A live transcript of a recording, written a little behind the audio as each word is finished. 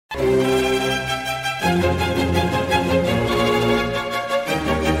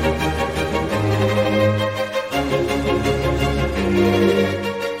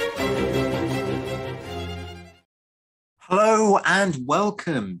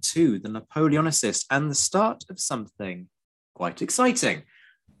welcome to the Napoleonicist and the start of something quite exciting.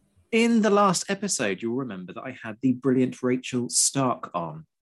 In the last episode, you'll remember that I had the brilliant Rachel Stark on,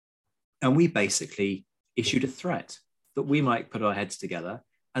 and we basically issued a threat that we might put our heads together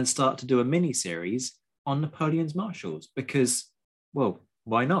and start to do a mini-series on Napoleon's Marshals because, well,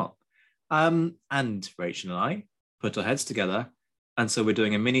 why not? And Rachel and I put our heads together, and so we're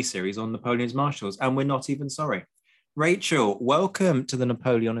doing a mini-series on Napoleon's Marshals, and we're not even sorry. Rachel, welcome to the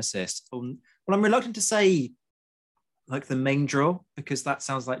Napoleonicist. Well, I'm reluctant to say like the main draw, because that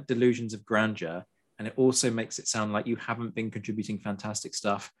sounds like delusions of grandeur, and it also makes it sound like you haven't been contributing fantastic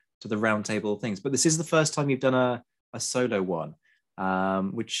stuff to the round table of things. But this is the first time you've done a solo one,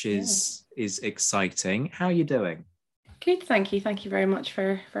 which is exciting. How are you doing? Good, thank you. Thank you very much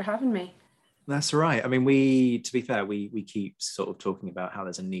for having me. That's right. I mean, to be fair, we keep sort of talking about how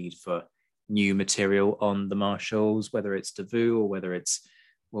there's a need for new material on the Marshals, whether it's Davout or whether it's,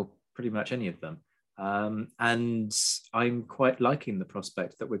 well, pretty much any of them. And I'm quite liking the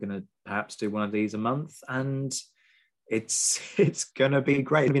prospect that we're going to perhaps do one of these a month, and it's going to be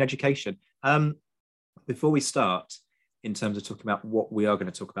great. It'll be an education. Before we start, in terms of talking about what we are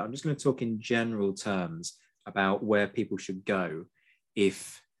going to talk about, I'm just going to talk in general terms about where people should go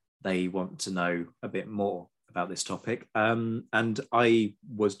if they want to know a bit more about this topic. And I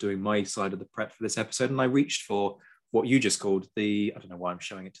was doing my side of the prep for this episode, and I reached for what you just called I don't know why I'm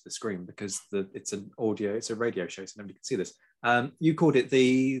showing it to the screen, because it's a radio show, so nobody can see this. You called it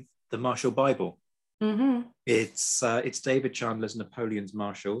the Marshal Bible. Mm-hmm. It's David Chandler's Napoleon's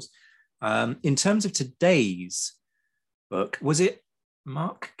Marshals. In terms of today's book, was it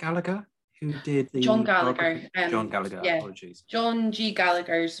Mark Gallagher who did the John Gallagher? John Gallagher, yeah. Apologies. John G.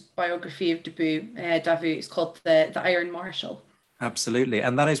 Gallagher's biography of Davout. It's called the Iron Marshal. Absolutely,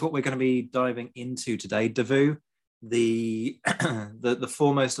 and that is what we're going to be diving into today. Davout, the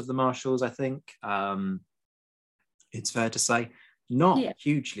foremost of the Marshals, I think. It's fair to say, not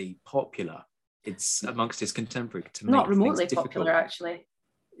hugely popular. It's amongst his contemporary to not make remotely things popular, actually.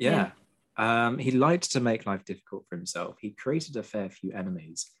 Yeah. He liked to make life difficult for himself. He created a fair few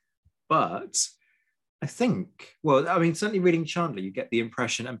enemies. But I think, well, I mean, certainly reading Chandler, you get the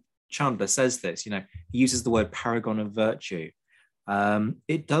impression, and Chandler says this, he uses the word paragon of virtue.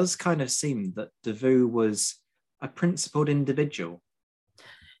 It does kind of seem that Davout was a principled individual.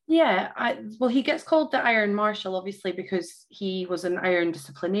 Yeah, he gets called the Iron Marshal, obviously, because he was an iron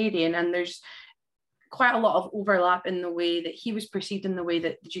disciplinarian, and there's quite a lot of overlap in the way that he was perceived and the way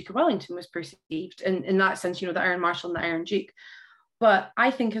that the Duke of Wellington was perceived. And in that sense, the Iron Marshal and the Iron Duke. But I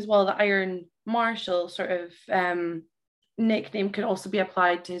think as well, the Iron Marshal sort of nickname could also be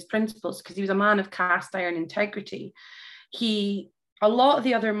applied to his principles, because he was a man of cast iron integrity. A lot of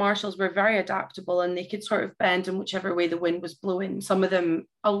the other marshals were very adaptable, and they could sort of bend in whichever way the wind was blowing, some of them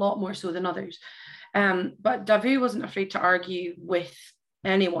a lot more so than others. But Davout wasn't afraid to argue with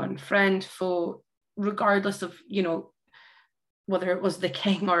anyone, friend, foe, regardless of, whether it was the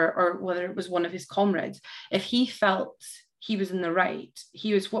king or whether it was one of his comrades. If he felt he was in the right,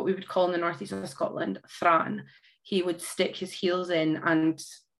 he was what we would call in the northeast of Scotland, thran. He would stick his heels in, and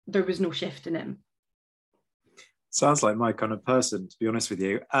there was no shift in him. Sounds like my kind of person, to be honest with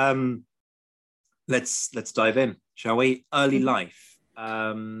you. Let's dive in, shall we? Early life.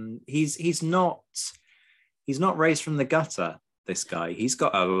 He's not raised from the gutter, this guy. He's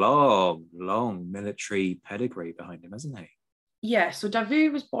got a long military pedigree behind him, hasn't he? Yeah, so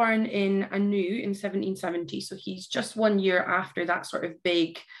Davout was born in Anu in 1770, so he's just 1 year after that sort of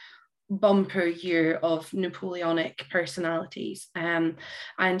big bumper year of Napoleonic personalities. And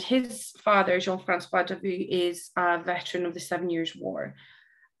his father, Jean-Francois Davout, is a veteran of the 7 Years' War.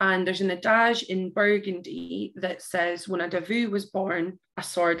 And there's an adage in Burgundy that says when a Davout was born, a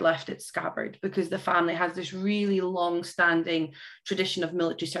sword left its scabbard, because the family has this really long-standing tradition of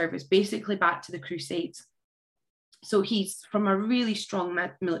military service, basically back to the Crusades. So he's from a really strong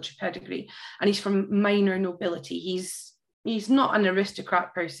military pedigree, and he's from minor nobility. He's not an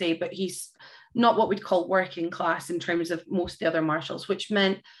aristocrat per se, but he's not what we'd call working class in terms of most of the other marshals, which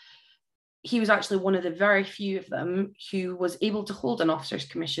meant he was actually one of the very few of them who was able to hold an officer's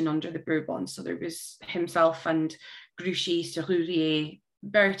commission under the Bourbons. So there was himself and Grouchy, Serrurier,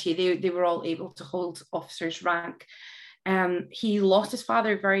 Berthier. They were all able to hold officer's rank. He lost his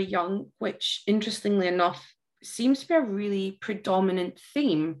father very young, which interestingly enough seems to be a really predominant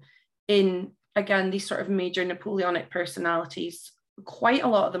theme in, again, these sort of major Napoleonic personalities. Quite a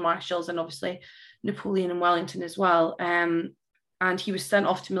lot of the marshals, and obviously Napoleon and Wellington as well. And he was sent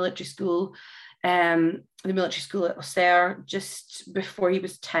off to military school, the military school at Auxerre, just before he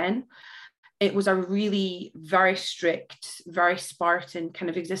was 10. it was a really very strict, very Spartan kind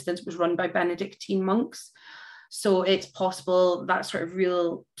of existence. It was run by Benedictine monks. So it's possible that sort of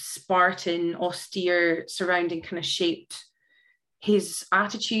real Spartan, austere surrounding kind of shaped his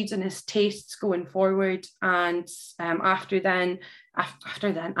attitudes and his tastes going forward. And after that,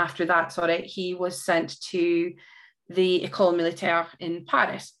 he was sent to the École Militaire in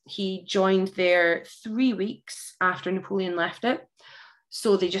Paris. He joined there 3 weeks after Napoleon left it.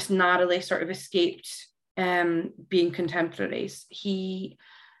 So they just narrowly sort of escaped being contemporaries. He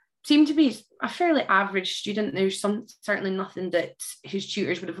seemed to be a fairly average student. There's certainly nothing that his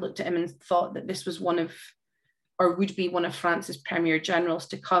tutors would have looked at him and thought that this was would be one of France's premier generals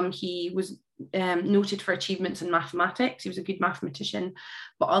to come. He was noted for achievements in mathematics. He was a good mathematician,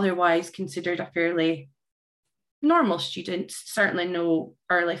 but otherwise considered a fairly normal student, certainly no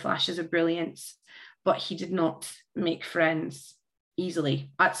early flashes of brilliance, but he did not make friends easily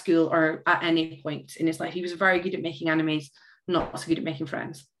at school or at any point in his life. He was very good at making enemies, not so good at making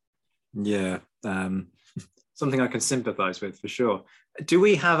friends. Yeah, something I can sympathize with for sure. Do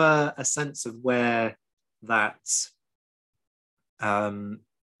we have a sense of where that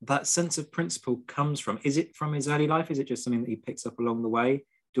sense of principle comes from? Is it from his early life? Is it just something that he picks up along the way?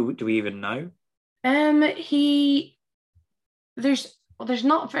 Do we even know? There's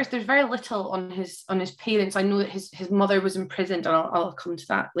very little on his parents. I know that his mother was imprisoned, and I'll come to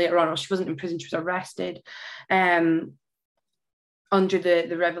that later on. Well, she wasn't imprisoned, she was arrested under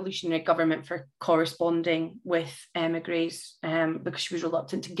the revolutionary government for corresponding with emigres, because she was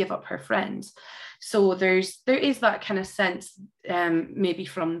reluctant to give up her friends. So there is that kind of sense maybe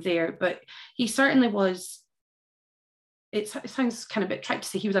from there, but he certainly was. It sounds kind of a bit trite to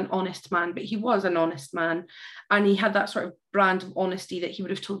say he was an honest man, but he was an honest man, and he had that sort of brand of honesty that he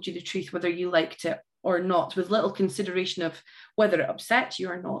would have told you the truth whether you liked it or not, with little consideration of whether it upset you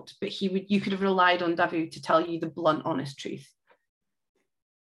or not. But you could have relied on Davout to tell you the blunt, honest truth.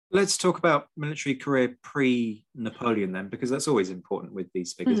 Let's talk about military career pre-Napoleon then, because that's always important with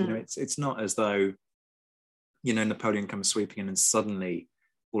these figures. Mm-hmm. It's not as though, Napoleon comes sweeping in and suddenly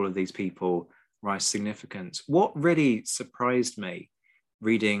all of these people rise significance. What really surprised me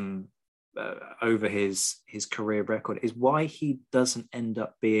reading over his career record is why he doesn't end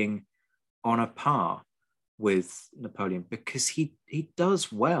up being on a par with Napoleon, because he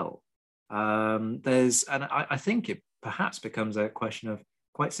does well. I think it perhaps becomes a question of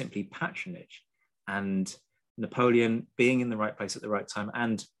quite simply patronage, and Napoleon being in the right place at the right time,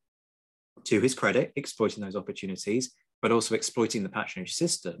 and to his credit, exploiting those opportunities, but also exploiting the patronage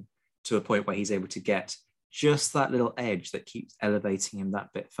system to a point where he's able to get just that little edge that keeps elevating him that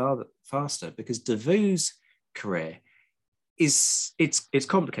bit faster. Because Davout's career it's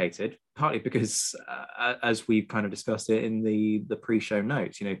complicated, partly because as we've kind of discussed it in the pre-show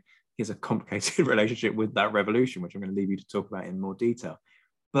notes, he has a complicated relationship with that revolution, which I'm going to leave you to talk about in more detail.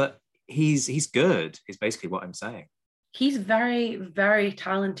 But he's good, is basically what I'm saying. He's very, very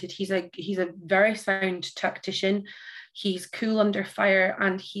talented. He's a very sound tactician. He's cool under fire,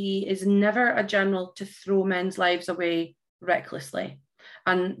 and he is never a general to throw men's lives away recklessly.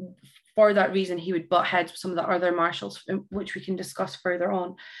 And for that reason, he would butt heads with some of the other marshals, which we can discuss further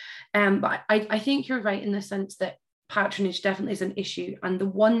on. But I think you're right in the sense that patronage definitely is an issue. And the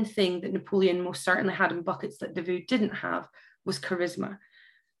one thing that Napoleon most certainly had in buckets that Davout didn't have was charisma.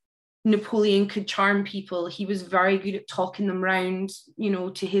 Napoleon could charm people. He was very good at talking them round,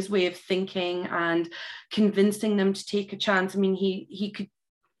 to his way of thinking and convincing them to take a chance. I mean, he could,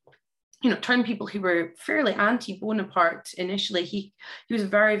 turn people who were fairly anti-Bonaparte initially. He was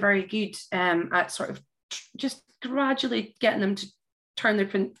very, very good at sort of just gradually getting them to turn their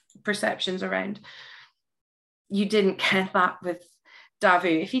perceptions around. You didn't get that with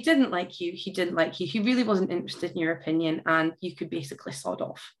Davout. If he didn't like you, he didn't like you. He really wasn't interested in your opinion, and you could basically sod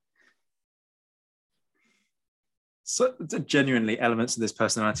off. So genuinely, elements of this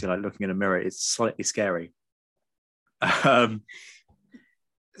personality, like looking in a mirror, is slightly scary.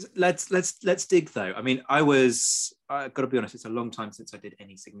 Let's dig though. I mean, I've got to be honest, it's a long time since I did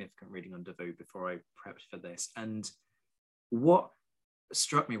any significant reading on Davout before I prepped for this. And what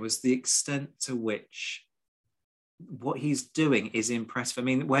struck me was the extent to which what he's doing is impressive. I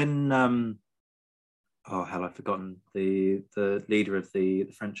mean, when I've forgotten the leader of the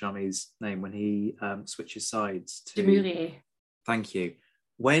French army's name, when he switches sides to Dumouriez. Thank you.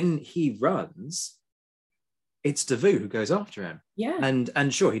 When he runs, it's Davout who goes after him. Yeah.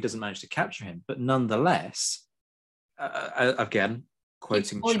 And sure, he doesn't manage to capture him, but nonetheless, again,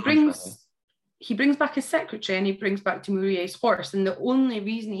 quoting he brings back his secretary, and he brings back Dumouriez's horse. And the only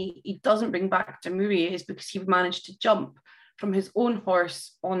reason he doesn't bring back Dumouriez is because he managed to jump from his own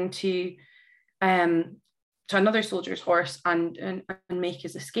horse onto to another soldier's horse and make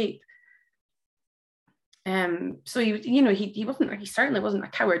his escape. So he certainly wasn't a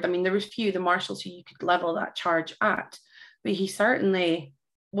coward. I mean, there was few of the marshals who you could level that charge at, but he certainly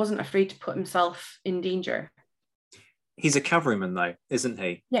wasn't afraid to put himself in danger. He's a cavalryman, though, isn't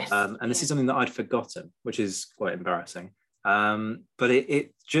he? Yes. And this is something that I'd forgotten, which is quite embarrassing. But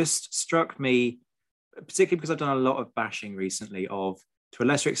it just struck me, particularly because I've done a lot of bashing recently of, to a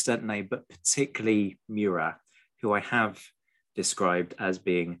lesser extent, Ney, but particularly Murat, who I have described as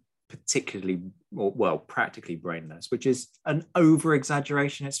being particularly, well, practically brainless, which is an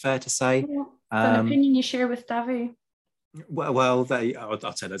over-exaggeration, it's fair to say. Well, an opinion you share with Davout. Well,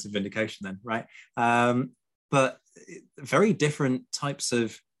 I'll say that's a vindication then, right? But very different types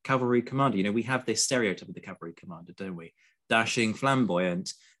of cavalry commander. You know, we have this stereotype of the cavalry commander, don't we? Dashing,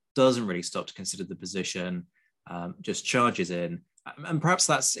 flamboyant, doesn't really stop to consider the position, just charges in. And perhaps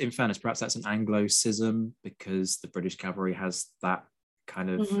that's, in fairness, perhaps that's an Anglo-cism, because the British cavalry has that kind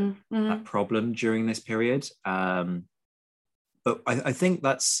of that problem during this period. But I think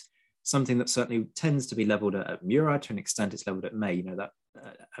that's something that certainly tends to be levelled at Murat. To an extent, it's levelled at Ney. You know, that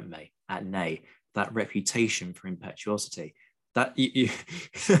at Ney, that reputation for impetuosity. That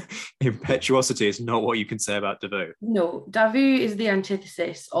impetuosity is not what you can say about Davout. No, Davout is the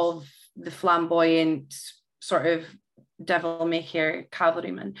antithesis of the flamboyant sort of devil-may-care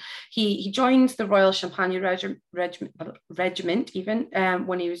cavalryman. He joins the Royal Champagne Regiment even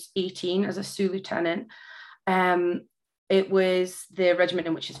when he was 18 as a sous lieutenant. It was the regiment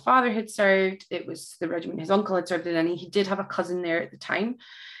in which his father had served. It was the regiment his uncle had served in, and he did have a cousin there at the time.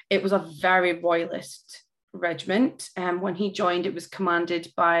 It was a very royalist regiment. When he joined, it was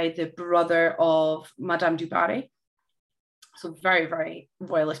commanded by the brother of Madame du Barry. So very, very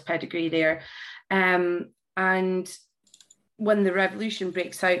royalist pedigree there. And when the revolution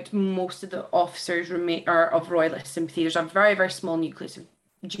breaks out, most of the officers are of royalist sympathy. There's a very, very small nucleus of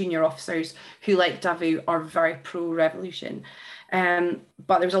junior officers who, like Davout, are very pro-revolution. But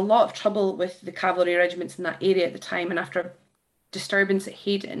there was a lot of trouble with the cavalry regiments in that area at the time, and after a disturbance at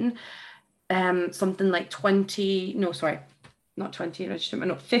Hayden, something like 50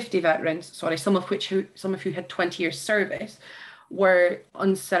 veterans, some of who had 20 years service, were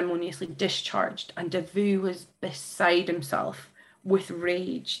unceremoniously discharged, and Davout was beside himself with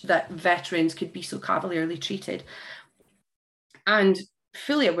rage that veterans could be so cavalierly treated. And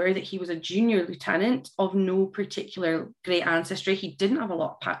fully aware that he was a junior lieutenant of no particular great ancestry, he didn't have a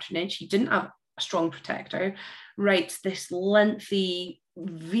lot of patronage, he didn't have a strong protector, writes this lengthy,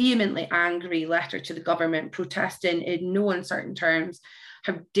 vehemently angry letter to the government protesting in no uncertain terms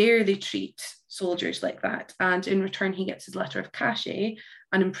how dare they treat soldiers like that. And in return, he gets his letter of cachet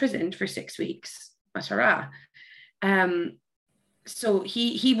and imprisoned for 6 weeks at Arras. So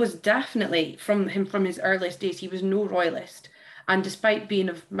he was definitely, from his earliest days, he was no royalist. And despite being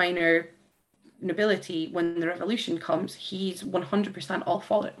of minor nobility, when the revolution comes, he's 100% all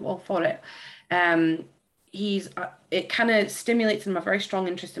for it. It kind of stimulates him a very strong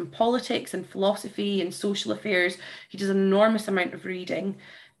interest in politics and philosophy and social affairs. He does an enormous amount of reading,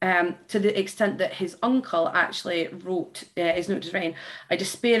 to the extent that his uncle actually wrote his note to Reign, "I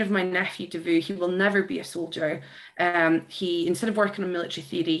despair of my nephew Davout. He will never be a soldier. He, instead of working on military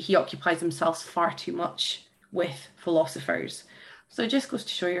theory, he occupies himself far too much with philosophers." So it just goes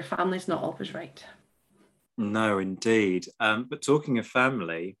to show your family's not always right. No, indeed. But talking of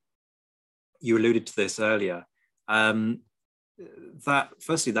family, you alluded to this earlier. That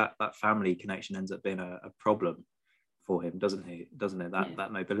family connection ends up being a problem for him, doesn't it?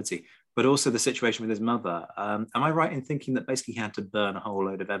 That nobility, but also the situation with his mother. Am I right in thinking that basically he had to burn a whole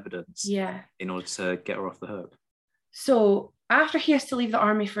load of evidence in order to get her off the hook? So after he has to leave the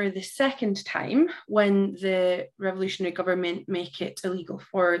army for the second time, when the revolutionary government make it illegal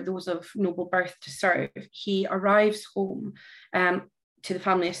for those of noble birth to serve, he arrives home to the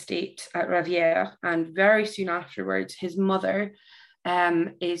family estate at Ravière, and very soon afterwards, his mother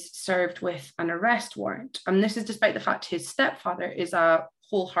is served with an arrest warrant. And this is despite the fact his stepfather is a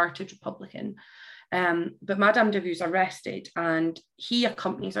wholehearted Republican. But Madame Davout's arrested, and he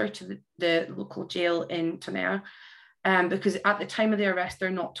accompanies her to the local jail in Tonnerre. Because at the time of the arrest, they're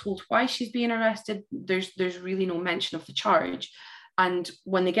not told why she's being arrested. There's really no mention of the charge. And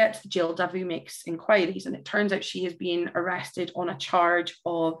when they get to the jail, Davout makes inquiries, and it turns out she is being arrested on a charge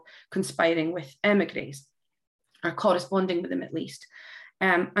of conspiring with emigres, or corresponding with them at least.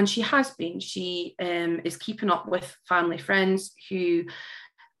 And she has been. She is keeping up with family friends who,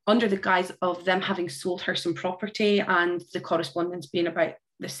 under the guise of them having sold her some property and the correspondence being about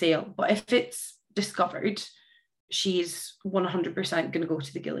the sale. But if it's discovered, she's 100% going to go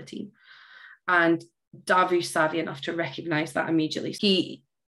to the guillotine. And Davout's savvy enough to recognise that immediately. He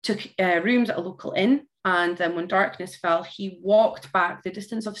took rooms at a local inn, and then when darkness fell, he walked back the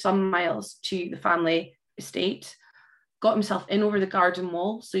distance of some miles to the family estate, got himself in over the garden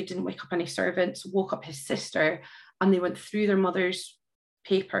wall so he didn't wake up any servants, woke up his sister, and they went through their mother's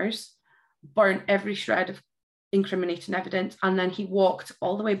papers, burnt every shred of incriminating evidence, and then he walked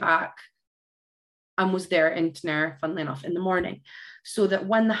all the way back and was there in Tenerife, funnily enough, in the morning, so that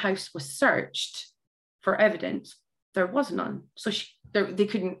when the house was searched for evidence, there was none. So they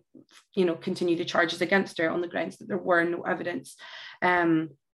couldn't, continue the charges against her on the grounds that there were no evidence.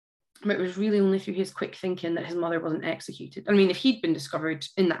 But it was really only through his quick thinking that his mother wasn't executed. I mean, if he'd been discovered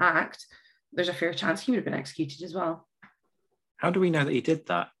in the act, there's a fair chance he would have been executed as well. How do we know that he did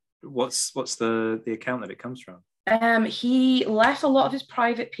that? What's the account that it comes from? He left a lot of his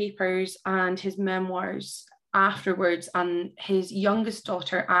private papers and his memoirs afterwards, and his youngest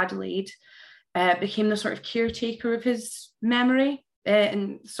daughter, Adelaide, became the sort of caretaker of his memory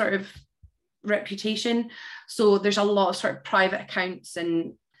and sort of reputation. So there's a lot of sort of private accounts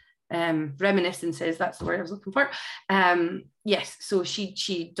and reminiscences, that's the word I was looking for. Yes, so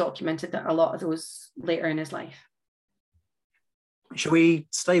she documented that a lot of those later in his life. Shall we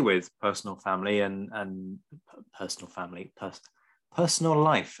stay with personal family and personal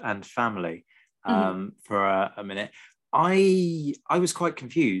life and family for a minute? I was quite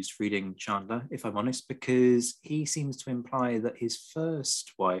confused reading Chandler, if I'm honest, because he seems to imply that his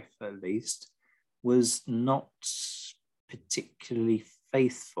first wife, at least, was not particularly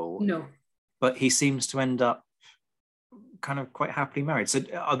faithful. No. But he seems to end up kind of quite happily married. So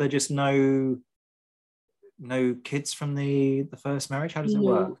are there just no kids from the first marriage? How does it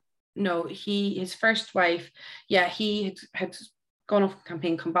work? No, his first wife, he had gone off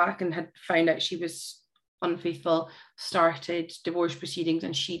campaign, come back and had found out she was unfaithful, started divorce proceedings,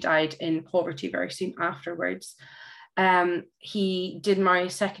 and she died in poverty very soon afterwards. He did marry a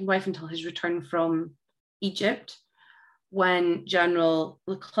second wife until his return from Egypt, when General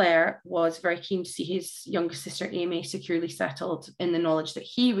Leclerc was very keen to see his youngest sister Amy securely settled, in the knowledge that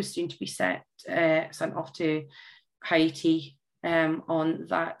he was soon to be sent off to Haiti on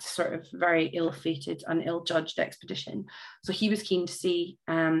that sort of very ill-fated and ill-judged expedition. So he was keen to see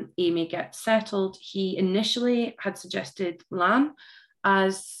Amy get settled. He initially had suggested Lan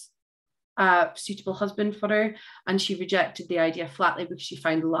as a suitable husband for her, and she rejected the idea flatly because she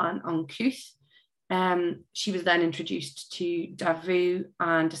found Lan uncouth. She was then introduced to Davout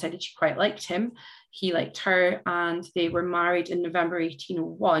and decided she quite liked him. He liked her, and they were married in November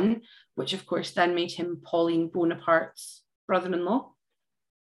 1801, which of course then made him Pauline Bonaparte's brother-in-law.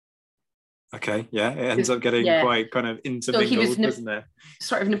 Okay, yeah, it ends up getting quite kind of intermingled, so he was doesn't it?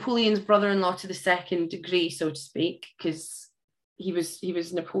 Sort of Napoleon's brother-in-law to the second degree, so to speak, because he was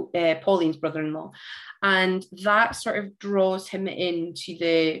Pauline's brother-in-law, and that sort of draws him into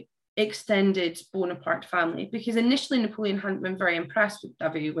the extended Bonaparte family, because initially Napoleon hadn't been very impressed with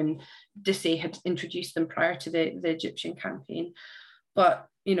Davout when Desaix had introduced them prior to the Egyptian campaign. But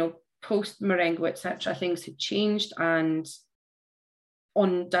post Marengo, etc., things had changed, and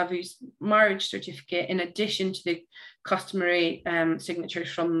on Davout's marriage certificate, in addition to the customary signatures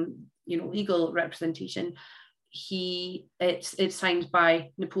from legal representation, it's signed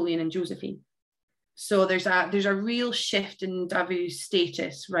by Napoleon and Josephine. So there's a real shift in Davout's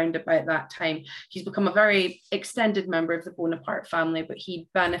status round about that time. He's become a very extended member of the Bonaparte family, but he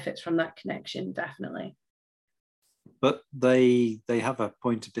benefits from that connection, definitely. But they have a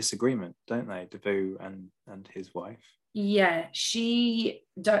point of disagreement, don't they, Davout and his wife? Yeah,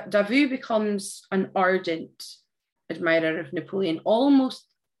 Davout becomes an ardent admirer of Napoleon. Almost,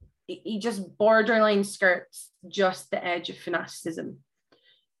 he just borderline skirts just the edge of fanaticism.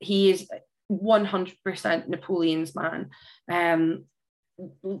 He is 100% Napoleon's man,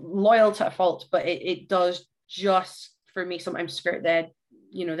 loyal to a fault, but it does just, for me, sometimes skirt the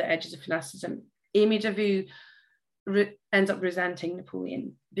edges of fanaticism. Amy Davout ends up resenting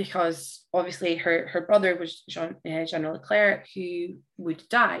Napoleon because obviously her brother was General Leclerc, who would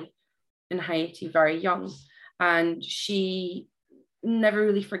die in Haiti very young, and she never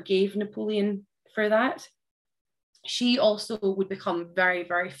really forgave Napoleon for that. She also would become very,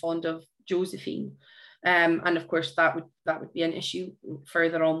 very fond of Josephine, and of course that would be an issue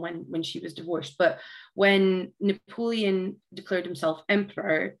further on when she was divorced. But when Napoleon declared himself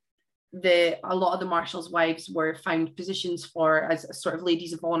emperor, a lot of the Marshal's wives were found positions for as sort of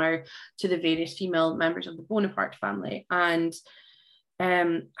ladies of honor to the various female members of the Bonaparte family. And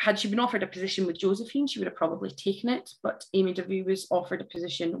had she been offered a position with Josephine, she would have probably taken it. But Amy Davout was offered a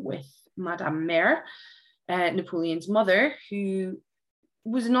position with Madame Mère, Napoleon's mother, who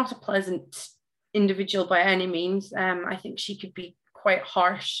was not a pleasant individual by any means. I think she could be quite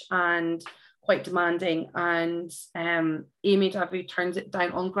harsh and quite demanding, and Amy Davout turns it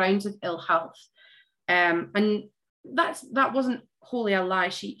down on grounds of ill health. And that wasn't wholly a lie.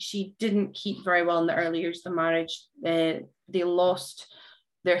 She didn't keep very well in the early years of the marriage. They lost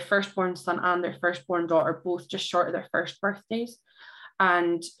their firstborn son and their firstborn daughter, both just short of their first birthdays.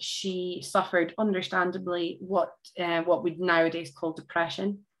 And she suffered, understandably, what we'd nowadays call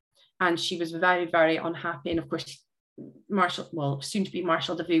depression. And she was very, very unhappy. And of course, soon to be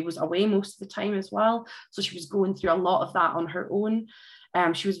Marshal Davout, was away most of the time as well. So she was going through a lot of that on her own.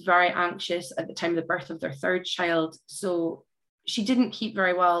 She was very anxious at the time of the birth of their third child. So she didn't keep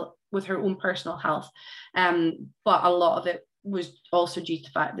very well with her own personal health. But a lot of it was also due to the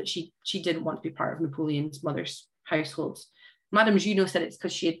fact that she didn't want to be part of Napoleon's mother's household. Madame Junot said it's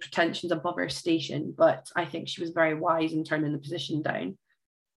because she had pretensions above her station, but I think she was very wise in turning the position down.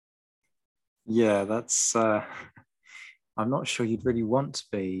 Yeah, that's... I'm not sure you'd really want to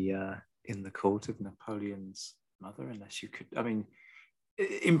be in the court of Napoleon's mother unless you could... I mean,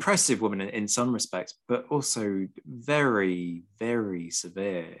 impressive woman in some respects, but also very, very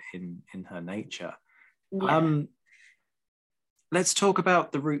severe in her nature. Yeah. Let's talk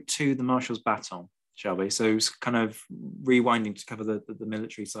about the route to the Marshal's baton, shall we? So kind of rewinding to cover the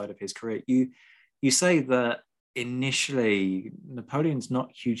military side of his career. You say that initially Napoleon's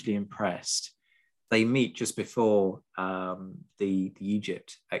not hugely impressed. They meet just before the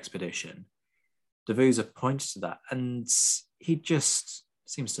Egypt expedition. Davout's appointed to that, and he just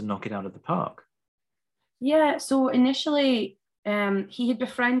seems to knock it out of the park. Yeah, so initially he had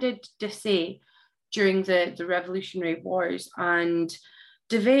befriended Desaix during the Revolutionary Wars, and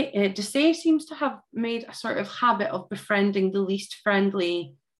Desaix seems to have made a sort of habit of befriending the least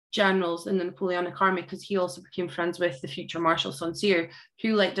friendly generals in the Napoleonic army, because he also became friends with the future Marshal Saint-Cyr,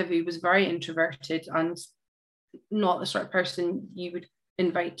 who, like Davout, was very introverted and not the sort of person you would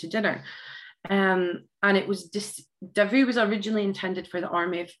invite to dinner. And it was Davout was originally intended for the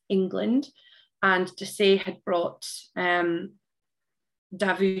army of England, and Desaix had brought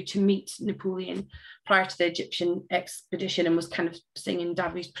Davout to meet Napoleon prior to the Egyptian expedition and was kind of singing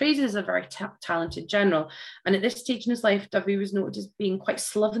Davout's praises as a very talented general. And at this stage in his life, Davout was noted as being quite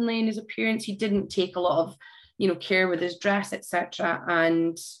slovenly in his appearance. He didn't take a lot of care with his dress, etc.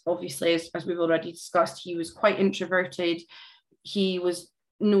 And obviously, as we've already discussed, he was quite introverted. He was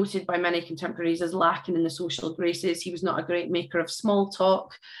noted by many contemporaries as lacking in the social graces. He was not a great maker of small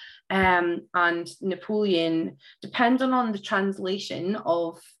talk. And Napoleon, depending on the translation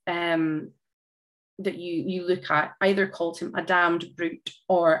of that you look at, either called him a damned brute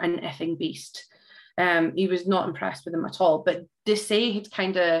or an effing beast. He was not impressed with him at all. But Desaix had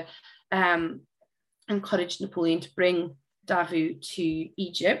kind of encouraged Napoleon to bring Davout to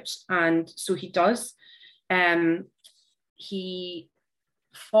Egypt, and so he does. He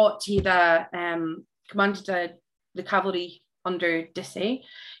fought, he commanded the cavalry under Desaix.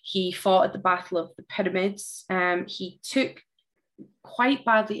 He fought at the Battle of the Pyramids. He took quite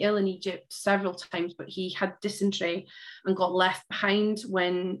badly ill in Egypt several times, but he had dysentery and got left behind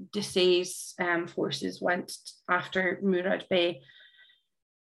when Desaix's forces went after Murad Bey.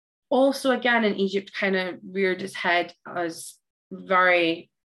 Also, again, in Egypt, kind of reared his head as very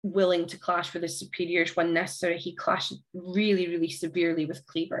willing to clash with his superiors when necessary. He clashed really, really severely with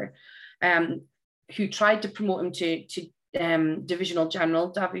Kleber, who tried to promote him to divisional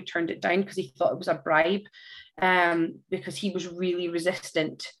general. Davout turned it down because he thought it was a bribe, because he was really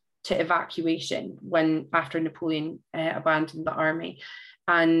resistant to evacuation after Napoleon abandoned the army,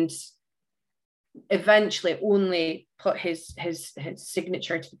 and eventually only put his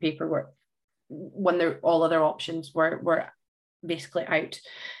signature to the paperwork when all other options were basically out.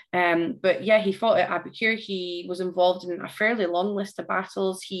 But yeah, he fought at Aboukir. He was involved in a fairly long list of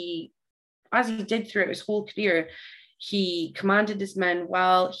battles. As he did throughout his whole career, he commanded his men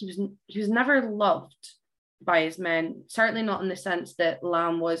well. He was never loved by his men, certainly not in the sense that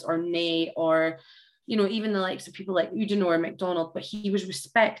Lamb was, or Ney, or even the likes of people like Oudinot or MacDonald, but he was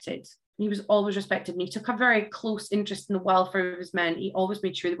respected. He was always respected, and he took a very close interest in the welfare of his men. He always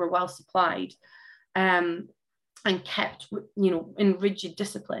made sure they were well supplied, and kept in rigid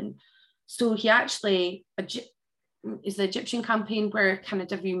discipline. So he actually is the Egyptian campaign where kind of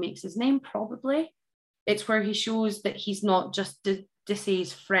Davout makes his name, probably. It's where he shows that he's not just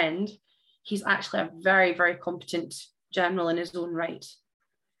Desaix's friend. He's actually a very, very competent general in his own right.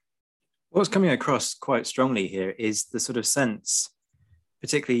 What's coming across quite strongly here is the sort of sense,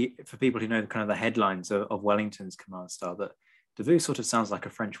 particularly for people who know kind of the headlines of Wellington's command style, that Davout sort of sounds like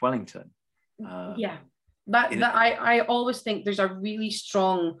a French Wellington. Yeah. I always think there's a really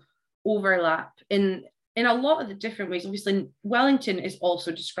strong overlap in a lot of the different ways. Obviously, Wellington is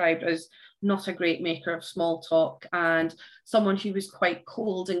also described as not a great maker of small talk and someone who was quite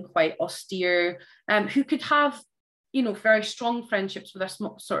cold and quite austere, who could have, you know, very strong friendships with a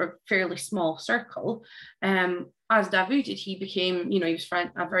sort of fairly small circle. As Davout did, he became, you know, he was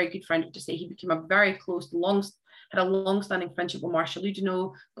a very good friend of Desaix. He became a very close, had a long-standing friendship with Marshal,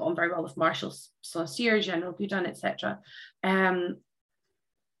 got on very well with Marshal Saint-Cyr, General Boudin, etc.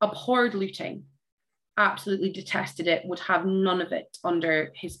 Abhorred looting, absolutely detested it, would have none of it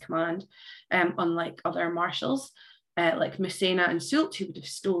under his command, unlike other marshals like Massena and Soult, who would have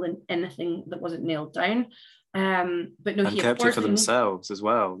stolen anything that wasn't nailed down. But no, and kept it for themselves as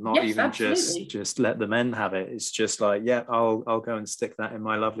well, not yes, even absolutely. just let the men have it. It's just like, yeah, I'll go and stick that in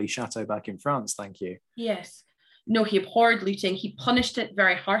my lovely chateau back in France, thank you. Yes. No, he abhorred looting. He punished it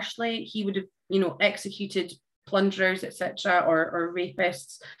very harshly. He would have, you know, executed plunderers, etc., or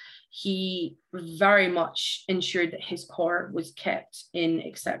rapists. He very much ensured that his corps was kept in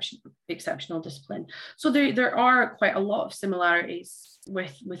exceptional discipline. So there are quite a lot of similarities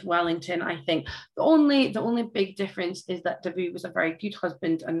with Wellington, I think. The only big difference is that Davout was a very good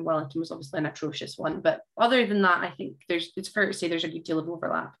husband and Wellington was obviously an atrocious one. But other than that, I think it's fair to say there's a good deal of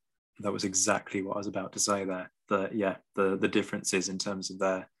overlap. That was exactly what I was about to say there. The differences in terms of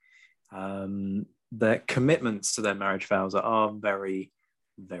their commitments to their marriage vows are very,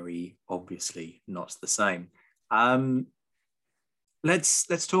 very obviously not the same.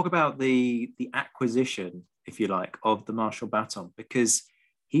 Let's talk about the acquisition, if you like, of the Marshal baton, because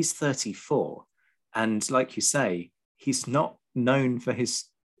he's 34, and like you say, he's not known for his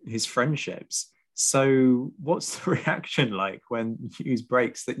friendships. So what's the reaction like when news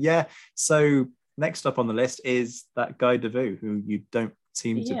breaks that, yeah, so next up on the list is that guy Davout, who you don't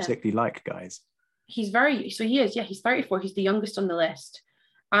seem to particularly like, guys? He's 34. He's the youngest on the list.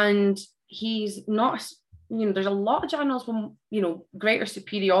 And he's not, you know, there's a lot of generals with, you know, greater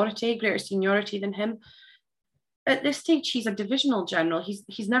seniority than him. At this stage, he's a divisional general.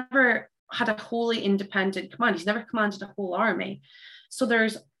 He's never had a wholly independent command. He's never commanded a whole army. So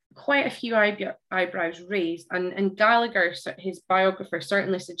there's quite a few eyebrows raised. And Gallagher, his biographer,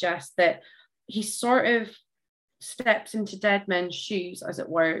 certainly suggests that he sort of steps into dead men's shoes, as it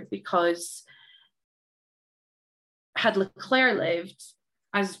were, because had Leclerc lived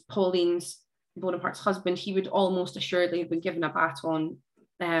as Bonaparte's husband, he would almost assuredly have been given a baton.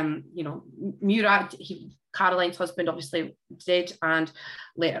 You know, Murat, Caroline's husband, obviously did, and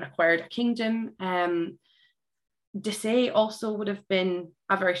later acquired a kingdom. Desaix also would have been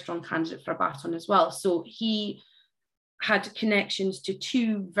a very strong candidate for a baton as well. So he had connections to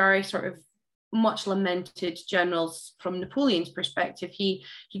two very sort of much lamented generals from Napoleon's perspective. He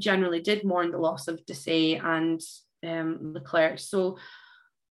generally did mourn the loss of Desaix and Leclerc. So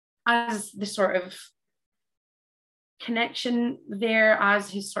as the sort of connection there, as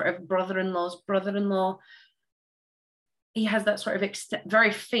his sort of brother-in-law's brother-in-law, he has that sort of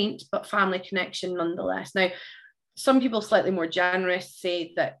very faint but family connection nonetheless. Now, some people slightly more generous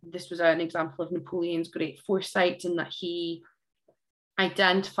say that this was an example of Napoleon's great foresight and that he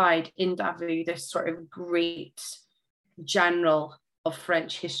identified in Davout this sort of great general of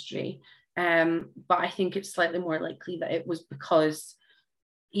French history. But I think it's slightly more likely that it was because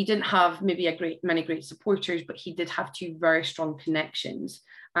he didn't have maybe many great supporters, but he did have two very strong connections,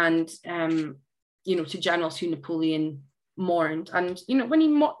 and you know, to generals who Napoleon mourned. And you know, when he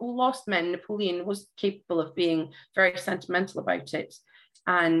lost men, Napoleon was capable of being very sentimental about it,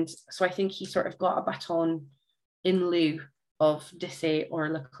 and so I think he sort of got a baton in lieu of Desaix or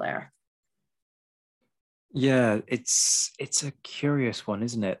Leclerc. Yeah, it's a curious one,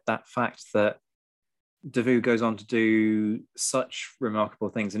 isn't it? That fact that Davout goes on to do such remarkable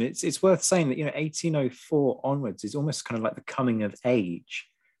things, and it's worth saying that, you know, 1804 onwards is almost kind of like the coming of age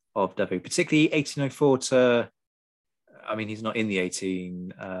of Davout, particularly 1804 to, I mean, he's not in the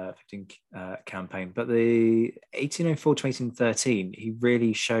 1815 campaign, but the 1804 to 1813, he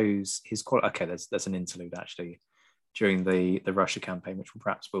really shows his quality. Okay, there's an interlude actually during the Russia campaign, which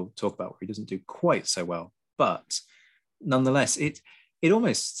we'll talk about, where he doesn't do quite so well, but nonetheless, it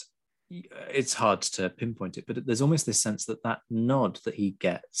almost, it's hard to pinpoint it, but there's almost this sense that nod that he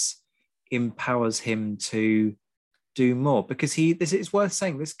gets empowers him to do more, because it's worth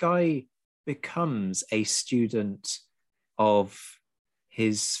saying, this guy becomes a student of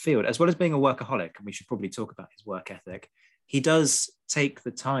his field, as well as being a workaholic, and we should probably talk about his work ethic. He does take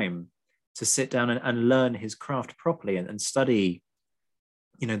the time to sit down and learn his craft properly and study,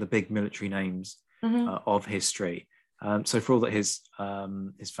 you know, the big military names of history. So for all that his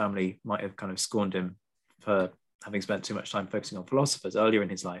family might have kind of scorned him for having spent too much time focusing on philosophers earlier in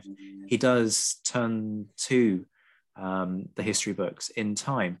his life, he does turn to the history books in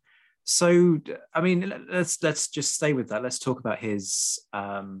time. So, I mean, let's just stay with that. Let's talk about his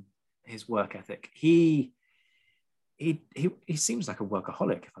work ethic. He seems like a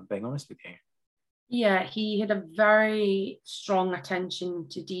workaholic, if I'm being honest with you. Yeah, he had a very strong attention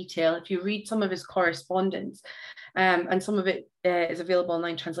to detail. If you read some of his correspondence, and some of it is available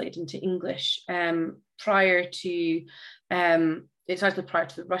online, translated into English, prior to it's actually prior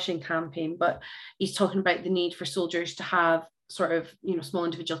to the Russian campaign, but he's talking about the need for soldiers to have sort of, small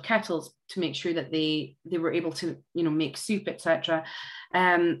individual kettles to make sure that they were able to, make soup, etc.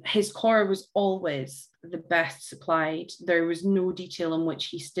 His corps was always the best supplied. There was no detail in which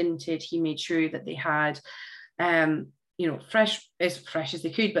he stinted. He made sure that they had, fresh as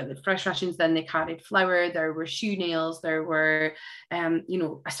they could, but the fresh rations. Then they carried flour. There were shoe nails. There were,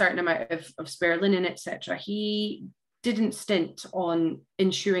 a certain amount of spare linen, etc. He didn't stint on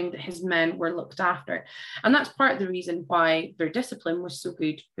ensuring that his men were looked after. And that's part of the reason why their discipline was so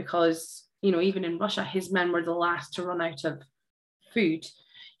good, because, even in Russia, his men were the last to run out of food.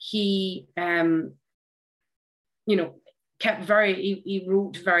 He, he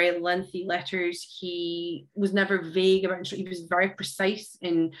wrote very lengthy letters. He was never vague about it. He was very precise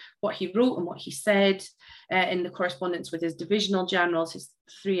in what he wrote and what he said in the correspondence with his divisional generals, his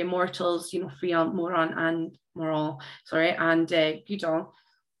three immortals, Friant, Moral, and Gudon.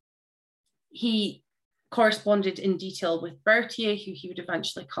 He corresponded in detail with Berthier, who he would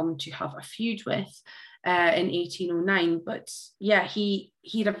eventually come to have a feud with in 1809. But yeah, he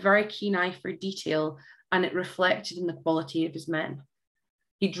had a very keen eye for detail, and it reflected in the quality of his men.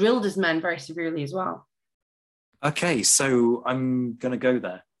 He drilled his men very severely as well. Okay, so I'm going to go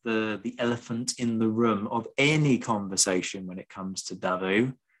there. The elephant in the room of any conversation when it comes to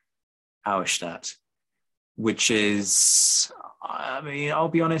Davout, Auerstadt, which is, I mean, I'll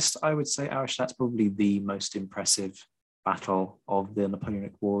be honest, I would say Auerstadt's probably the most impressive battle of the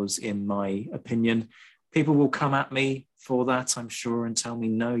Napoleonic Wars, in my opinion. People will come at me for that, I'm sure, and tell me,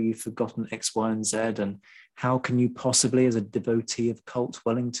 no, you've forgotten X, Y, and Z, and how can you possibly, as a devotee of Colt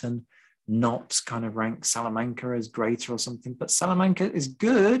Wellington, not kind of rank Salamanca as greater or something? But Salamanca is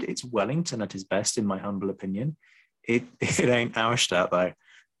good. It's Wellington at his best, in my humble opinion. It ain't Auerstadt, though.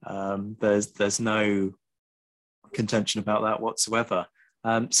 There's no contention about that whatsoever.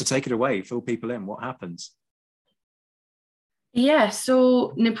 So take it away, fill people in. What happens? Yeah,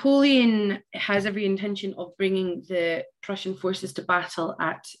 so Napoleon has every intention of bringing the Prussian forces to battle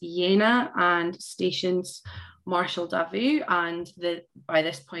at Jena, and stations Marshal Davout and by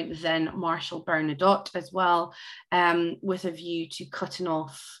this point then Marshal Bernadotte as well, with a view to cutting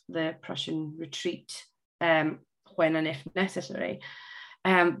off the Prussian retreat when and if necessary.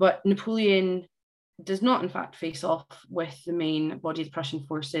 But Napoleon does not in fact face off with the main body of the Prussian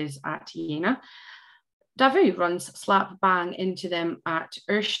forces at Jena. Davout runs slap bang into them at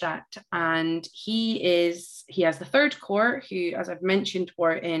Erstadt, and he has the Third Corps, who, as I've mentioned,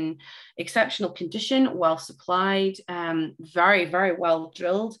 were in exceptional condition, well supplied, very, very well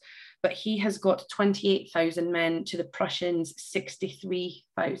drilled, but he has got 28,000 men to the Prussians'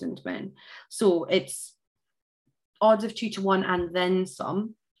 63,000 men. So it's odds of 2-1 and then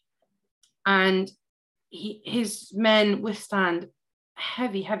some. And his men withstand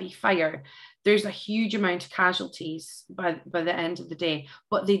heavy, heavy fire. There's a huge amount of casualties by the end of the day,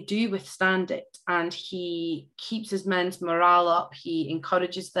 but they do withstand it. And he keeps his men's morale up. He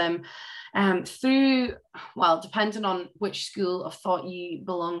encourages them through, well, depending on which school of thought you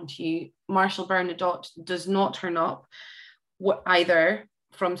belong to, Marshal Bernadotte does not turn up, either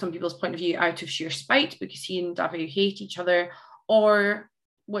from some people's point of view out of sheer spite because he and Davout hate each other, or,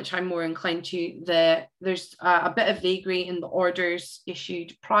 which I'm more inclined to, there's a bit of vagary in the orders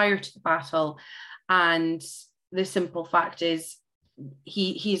issued prior to the battle, and the simple fact is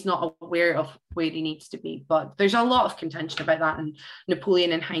he's not aware of where he needs to be. But there's a lot of contention about that, and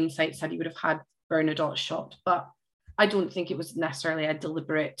Napoleon in hindsight said he would have had Bernadotte shot, but I don't think it was necessarily a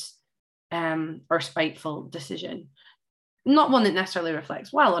deliberate or spiteful decision. Not one that necessarily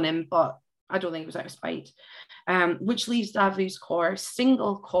reflects well on him, but I don't think it was out of spite. Which leaves Davout's corps,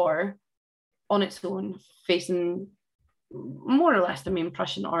 single corps, on its own, facing more or less the main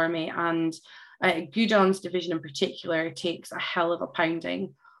Prussian army. And Gudon's division in particular takes a hell of a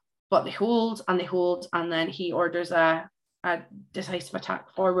pounding, but they hold, and then he orders a decisive attack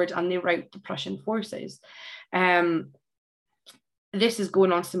forward, and they rout the Prussian forces. This is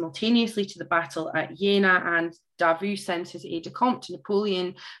going on simultaneously to the battle at Jena, and Davout sends his aide-de-camp to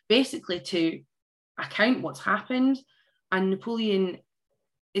Napoleon basically to account what's happened. And Napoleon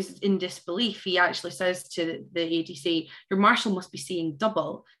is in disbelief. He actually says to the ADC, your Marshal must be seeing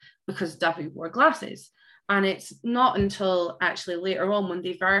double, because Davout wore glasses. And it's not until actually later on when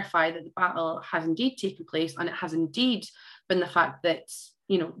they verify that the battle has indeed taken place, and it has indeed been the fact that,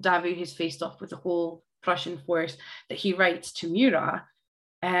 you know, Davout has faced off with the whole Prussian force, that he writes to Murat,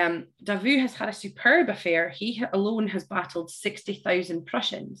 Davout has had a superb affair. He alone has battled 60,000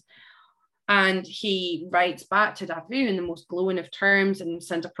 Prussians. And he writes back to Davout in the most glowing of terms and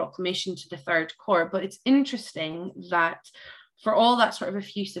sends a proclamation to the Third Corps. But it's interesting that for all that sort of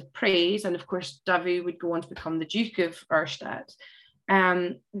effusive praise, and of course, Davout would go on to become the Duke of Erstadt,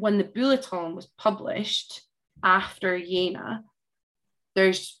 when the bulletin was published after Jena,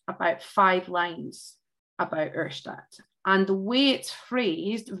 there's about 5 lines about Erstadt. And the way it's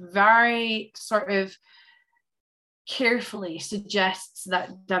phrased very sort of carefully suggests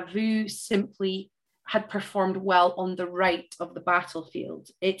that Davout simply had performed well on the right of the battlefield.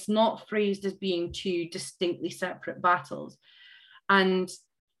 It's not phrased as being 2 distinctly separate battles. And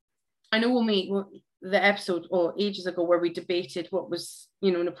I know when we, the episode ages ago where we debated what was,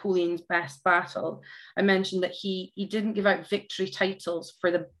 you know, Napoleon's best battle, I mentioned that he didn't give out victory titles for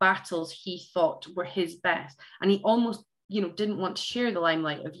the battles he thought were his best. And he almost, you know, didn't want to share the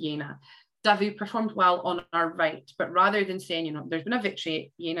limelight of Jena. Davout performed well on our right, but rather than saying, you know, there's been a victory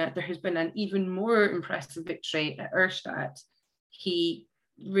at Jena, there has been an even more impressive victory at Erstadt, he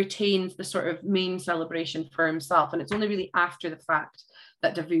retains the sort of main celebration for himself. And it's only really after the fact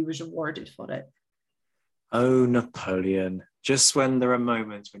that Davout was rewarded for it. Oh, Napoleon. Just when there are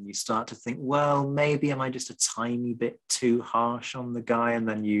moments when you start to think, well, maybe am I just a tiny bit too harsh on the guy? And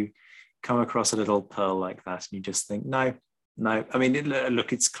then you come across a little pearl like that and you just think, no. I mean,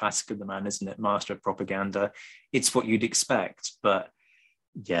 look, it's classic of the man, isn't it? Master of propaganda. It's what you'd expect. But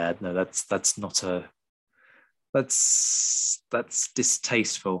yeah, no, that's not a... That's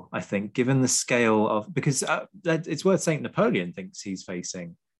distasteful, I think, given the scale of... Because it's worth saying Napoleon thinks he's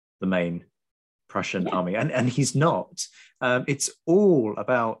facing the main Prussian army, and he's not. It's all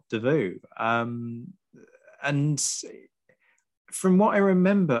about Davout. And from what I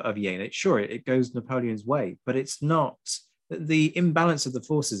remember of Jena, it goes Napoleon's way, but it's not... The imbalance of the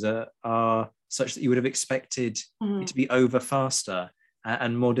forces are such that you would have expected it to be over faster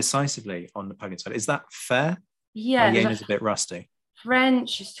and more decisively on Napoleon's side. Is that fair? Yeah. Jena's a bit rusty.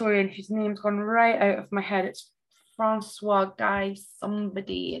 French historian whose name's gone right out of my head. It's Francois Guy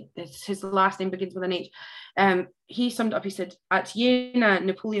somebody. His last name begins with an H. He summed it up. He said, at Jena,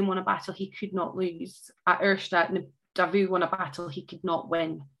 Napoleon won a battle he could not lose. At Erstadt, Davout won a battle he could not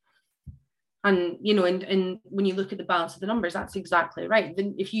win. And, you know, and when you look at the balance of the numbers, that's exactly right.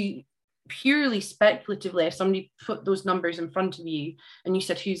 Then if you purely speculatively, if somebody put those numbers in front of you and you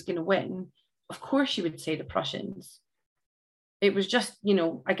said, who's going to win? Of course you would say the Prussians. It was just, you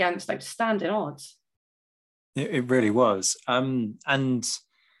know, against outstanding odds. It really was. And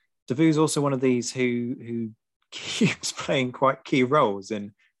Davout's also one of these who keeps playing quite key roles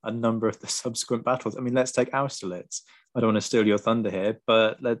in a number of the subsequent battles. I mean, let's take Austerlitz. I don't want to steal your thunder here,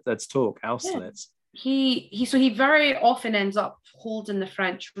 but let's talk Austerlitz. Yeah. He very often ends up holding the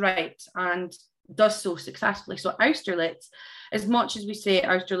French right and does so successfully. So Austerlitz, as much as we say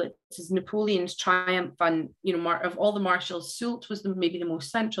Austerlitz is Napoleon's triumph, and, you know, of all the marshals, Soult was maybe the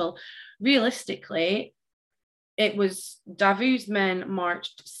most central. Realistically, it was Davout's men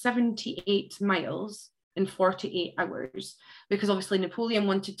marched 78 miles in 48 hours, because obviously Napoleon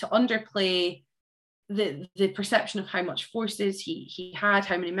wanted to underplay the perception of how much forces he had,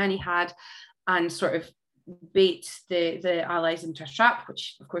 how many men he had, and sort of bait the Allies into a trap,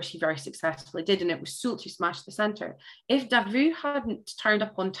 which of course he very successfully did, and it was Soult who smashed the centre. If Davout hadn't turned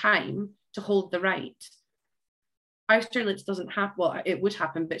up on time to hold the right, Austerlitz doesn't happen. Well, it would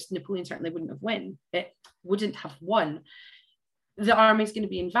happen, but Napoleon certainly wouldn't have won. The army's going to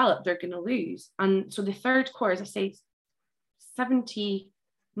be enveloped, they're going to lose. And so the Third Corps, as I say, 70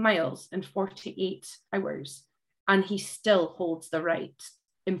 miles in 48 hours, and he still holds the right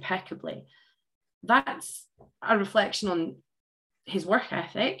impeccably. That's a reflection on his work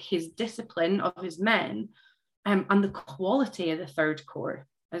ethic, his discipline of his men, and the quality of the Third Corps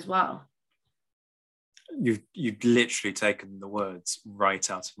as well. You've literally taken the words right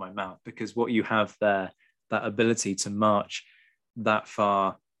out of my mouth, because what you have there, that ability to march that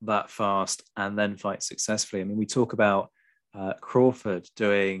far, that fast, and then fight successfully. I mean, we talk about Crawford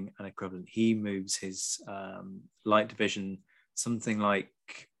doing an equivalent. He moves his light division something like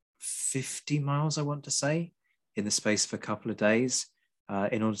 50 miles, I want to say, in the space of a couple of days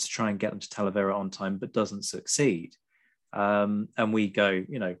in order to try and get them to Talavera on time, but doesn't succeed. And we go,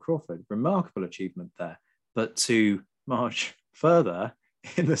 you know, Crawford, remarkable achievement there. But to march further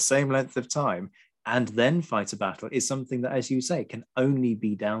in the same length of time and then fight a battle is something that, as you say, can only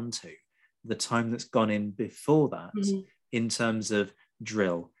be down to the time that's gone in before that, in terms of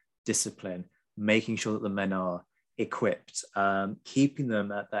drill, discipline, making sure that the men are equipped, keeping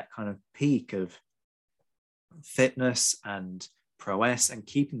them at that kind of peak of fitness and prowess, and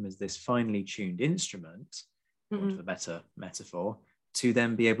keeping them as this finely tuned instrument, for want of a better metaphor, to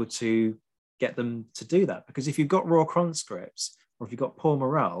then be able to get them to do that. Because if you've got raw conscripts, or if you've got poor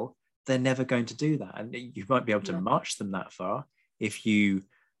morale, they're never going to do that. And you might be able to march them that far if you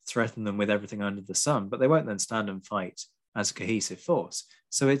threaten them with everything under the sun, but they won't then stand and fight as a cohesive force.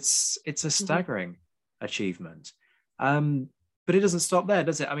 So it's a staggering achievement. But it doesn't stop there,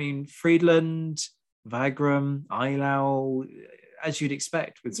 does it? I mean, Friedland, Wagram, Eylau, as you'd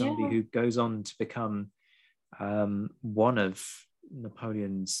expect with somebody who goes on to become one of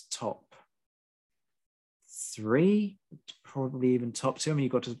Napoleon's top three, probably even top two. I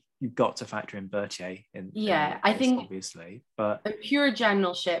mean, you've got to factor in Berthier in I think obviously, but in pure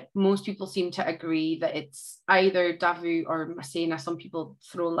generalship, most people seem to agree that it's either Davout or Massena. Some people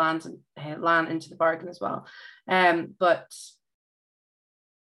throw Lannes into the bargain as well, but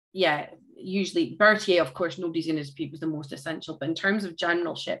yeah, usually Berthier, of course, nobody's going to dispute, was the most essential. But in terms of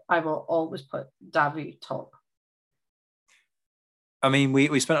generalship, I will always put Davout top. I mean,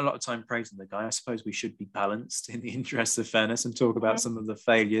 we spent a lot of time praising the guy. I suppose we should be balanced in the interest of fairness and talk about some of the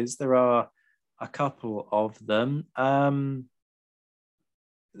failures. There are a couple of them.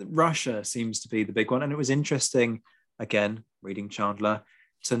 Russia seems to be the big one. And it was interesting, again, reading Chandler,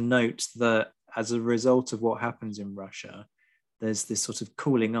 to note that as a result of what happens in Russia, there's this sort of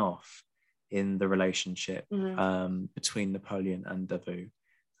cooling off in the relationship between Napoleon and Davout.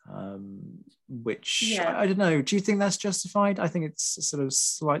 Which I don't know, do you think that's justified? I think it's sort of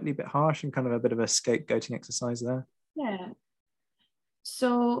slightly a bit harsh and kind of a bit of a scapegoating exercise there.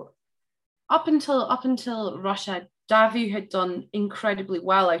 So up until Russia, Davout had done incredibly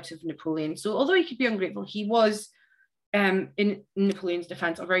well out of Napoleon. So although he could be ungrateful, he was in Napoleon's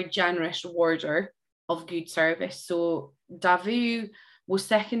defense a very generous rewarder of good service. So Davout was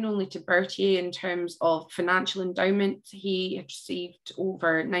second only to Berthier in terms of financial endowment. He had received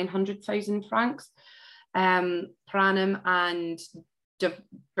over 900,000 francs per annum, and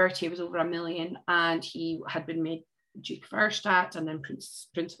Berthier was over 1 million, and he had been made Duke of Erstadt and then Prince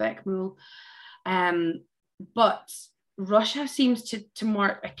of Eckmühl. But Russia seems to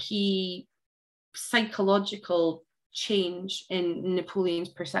mark a key psychological change in Napoleon's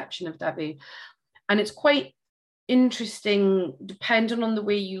perception of Davout. And it's quite interesting, depending on the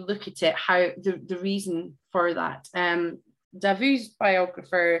way you look at it, how the reason for that. Davout's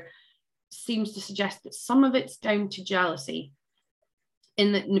biographer seems to suggest that some of it's down to jealousy,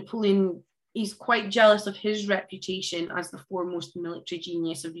 in that Napoleon, he's quite jealous of his reputation as the foremost military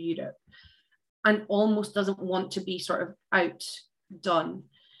genius of Europe, and almost doesn't want to be sort of outdone.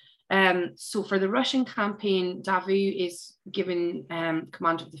 So for the Russian campaign, Davout is given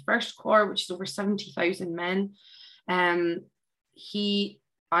command of the First Corps, which is over 70,000 men. He,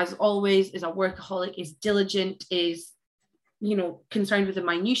 as always, is a workaholic, is diligent, is, concerned with the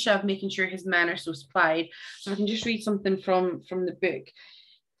minutiae of making sure his men are so supplied. So I can just read something from the book.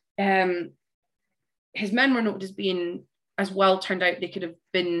 His men were noted as being, as well turned out, they could have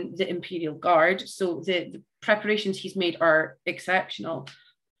been the Imperial Guard. So the preparations he's made are exceptional.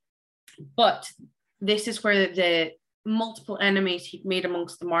 But this is where the multiple enemies he'd made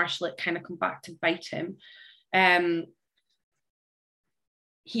amongst the Marshal kind of come back to bite him.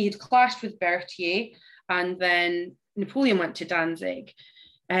 He had clashed with Berthier, and then Napoleon went to Danzig.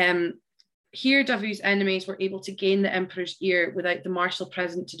 Here, Davout's enemies were able to gain the emperor's ear without the Marshal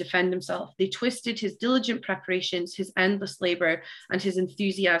present to defend himself. They twisted his diligent preparations, his endless labour, and his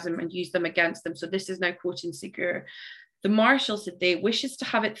enthusiasm, and used them against them. So this is now quoting Ségur. The Marshal, said they, wishes to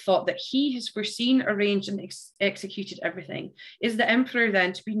have it thought that he has foreseen, arranged, and executed everything. Is the emperor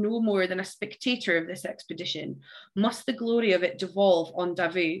then to be no more than a spectator of this expedition? Must the glory of it devolve on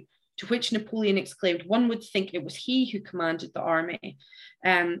Davout? To which Napoleon exclaimed, one would think it was he who commanded the army.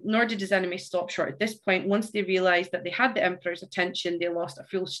 Nor did his enemies stop short at this point. Once they realised that they had the emperor's attention, they launched a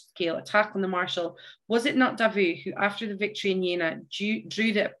full-scale attack on the Marshal. Was it not Davout who, after the victory in Jena,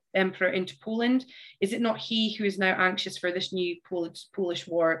 drew the emperor into Poland? Is it not he who is now anxious for this new Polish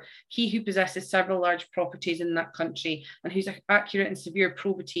war? He who possesses several large properties in that country, and whose accurate and severe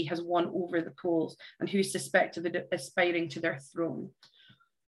probity has won over the Poles, and who is suspected of aspiring to their throne?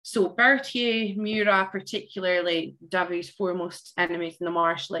 So Berthier, Murat, particularly Davout's foremost enemies in the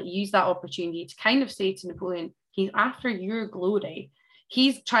Marshal, used that opportunity to kind of say to Napoleon, he's after your glory.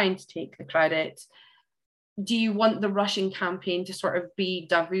 He's trying to take the credit. do you want the Russian campaign to sort of be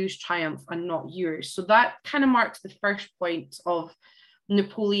Davout's triumph and not yours? So that kind of marks the first point of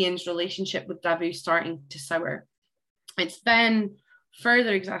Napoleon's relationship with Davout starting to sour. It's then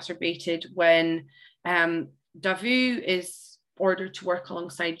further exacerbated when Davout is ordered to work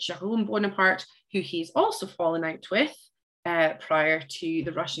alongside Jérôme Bonaparte, who he's also fallen out with prior to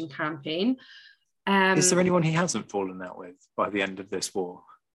the Russian campaign. Is there anyone he hasn't fallen out with by the end of this war?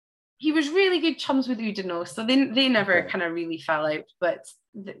 He was really good chums with Oudinot, so they never kind of really fell out. But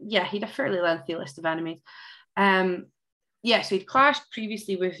yeah, he had a fairly lengthy list of enemies. So he'd clashed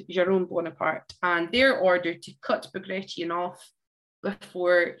previously with Jérôme Bonaparte, and they're ordered to cut Bagration off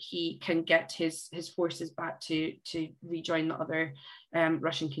before he can get his forces back to rejoin the other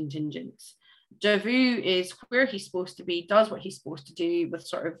Russian contingents. Davout is where he's supposed to be, does what he's supposed to do with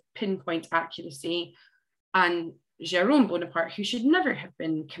sort of pinpoint accuracy, and Jérôme Bonaparte, who should never have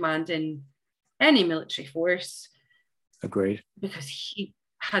been commanding any military force. Agreed. Because he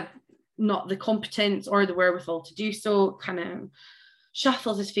had not the competence or the wherewithal to do so, kind of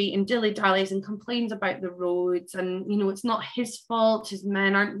shuffles his feet and dilly-dallies and complains about the roads. And, it's not his fault. His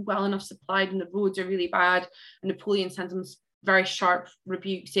men aren't well enough supplied and the roads are really bad. And Napoleon sends him very sharp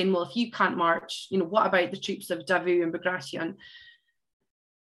rebuke saying, well, if you can't march, what about the troops of Davout and Bagration?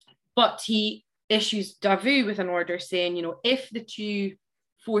 But he issues Davout with an order saying, if the two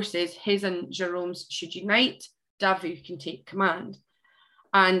forces, his and Jérôme's, should unite, Davout can take command.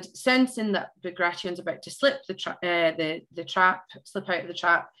 And sensing that Bagration's about to slip slip out of the trap,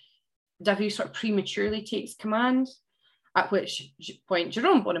 Davout sort of prematurely takes command, at which point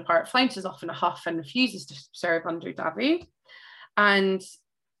Jérôme Bonaparte flounces off in a huff and refuses to serve under Davout. And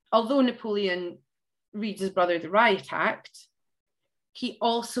although Napoleon reads his brother the riot act, he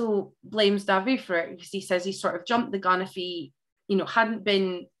also blames Davout for it, because he says he sort of jumped the gun. If he, hadn't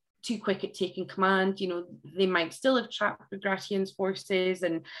been too quick at taking command, they might still have trapped Bagration's forces,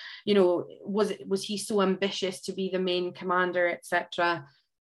 and, was he so ambitious to be the main commander, etc.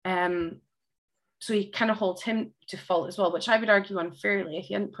 So he kind of holds him to fault as well, which I would argue unfairly. If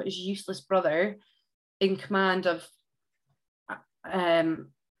he hadn't put his useless brother in command of a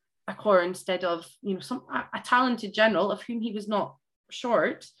corps instead of, a talented general of whom he was not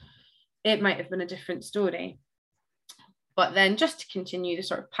short, it might have been a different story. But then, just to continue the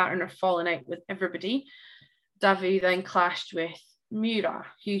sort of pattern of falling out with everybody, Davout then clashed with Murat,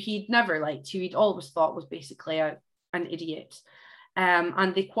 who he'd never liked, who he'd always thought was basically an idiot.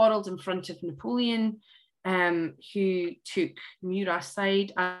 And they quarrelled in front of Napoleon, who took Murat's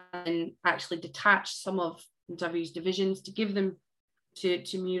side and actually detached some of Davout's divisions to give them to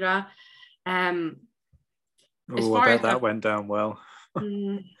Murat. I bet that went down well.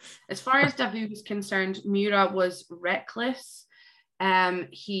 As far as Davout was concerned, Murat was reckless.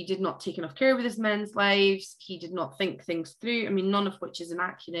 He did not take enough care with his men's lives. He did not think things through, none of which is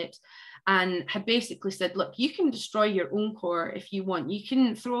inaccurate, and had basically said, look, you can destroy your own corps if you want. You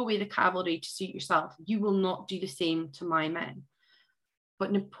can throw away the cavalry to suit yourself. You will not do the same to my men.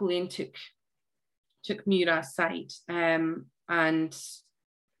 But Napoleon took Murat's side. And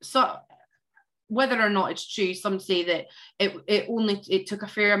so whether or not it's true, some say that it took a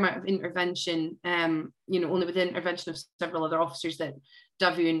fair amount of intervention, only with the intervention of several other officers, that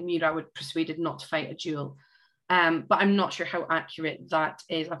Davout and Murat were persuaded not to fight a duel. But I'm not sure how accurate that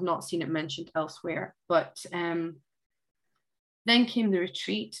is. I've not seen it mentioned elsewhere. But then came the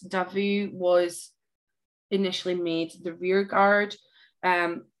retreat. Davout was initially made the rear guard,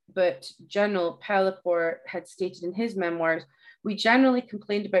 but General Pelleport had stated in his memoirs, we generally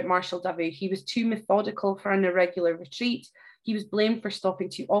complained about Marshal Davout. He was too methodical for an irregular retreat. He was blamed for stopping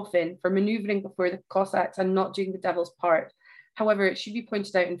too often, for manoeuvring before the Cossacks and not doing the devil's part. However, it should be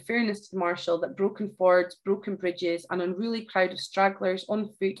pointed out in fairness to the Marshal that broken fords, broken bridges, an unruly crowd of stragglers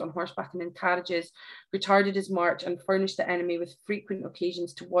on foot, on horseback and in carriages retarded his march and furnished the enemy with frequent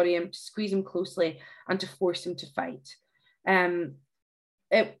occasions to worry him, to squeeze him closely and to force him to fight.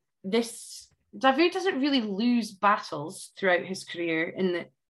 Davout doesn't really lose battles throughout his career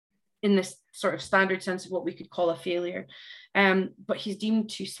in this sort of standard sense of what we could call a failure. But he's deemed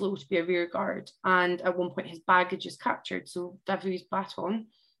too slow to be a rear guard. And at one point his baggage is captured. So Davout's baton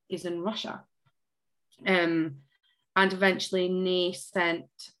is in Russia. And eventually Ney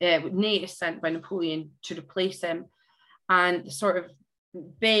is sent by Napoleon to replace him. And the sort of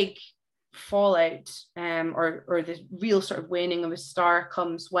big fallout or the real sort of waning of his star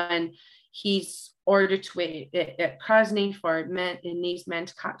comes when he's ordered to wait at Krasny for Ney's men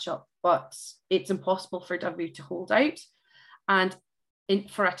to catch up, but it's impossible for Davout to hold out. And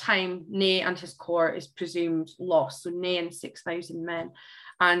for a time, Ney and his corps is presumed lost. So Ney and 6,000 men.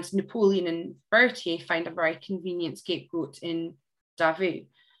 And Napoleon and Berthier find a very convenient scapegoat in Davout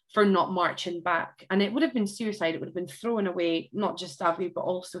for not marching back. And it would have been suicide. It would have been throwing away, not just Davout, but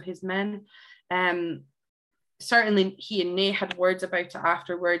also his men. Certainly he and Ney had words about it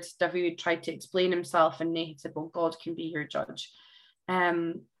afterwards. Davout had tried to explain himself, and Ney had said, well, God can be your judge.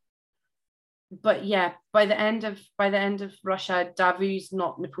 But yeah, by the end of Russia, Davout's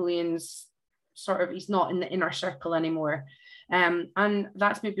not Napoleon's he's not in the inner circle anymore. And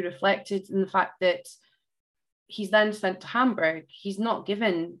that's maybe reflected in the fact that he's then sent to Hamburg. He's not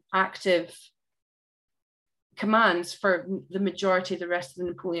given active commands for the majority of the rest of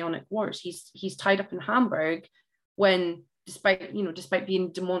the Napoleonic Wars. He's tied up in Hamburg when, despite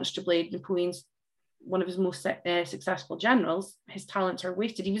being demonstrably Napoleon's one of his most successful generals, his talents are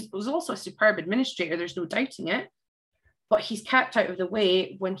wasted. He was also a superb administrator, there's no doubting it, but he's kept out of the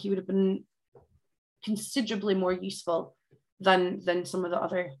way when he would have been considerably more useful than some of the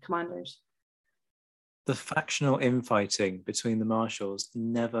other commanders. The factional infighting between the marshals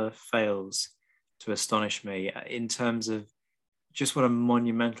never fails to astonish me in terms of just what a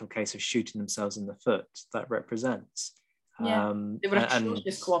monumental case of shooting themselves in the foot that represents. Yeah, they were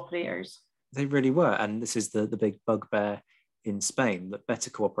atrocious cooperators. They really were. And this is the big bugbear in Spain, that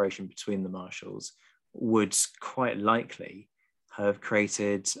better cooperation between the marshals would quite likely have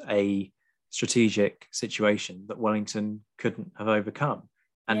created a strategic situation that Wellington couldn't have overcome.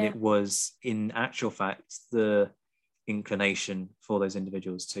 And it was, in actual fact, the inclination for those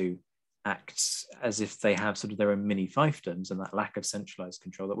individuals to act as if they have sort of their own mini fiefdoms, and that lack of centralized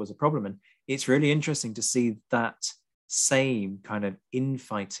control that was a problem. And it's really interesting to see that same kind of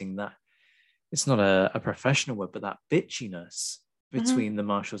infighting, that it's not a professional word, but that bitchiness between the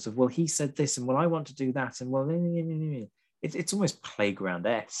marshals of, well, he said this, and well, I want to do that, and well, it's almost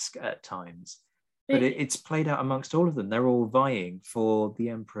playground-esque at times. But it's played out amongst all of them. They're all vying for the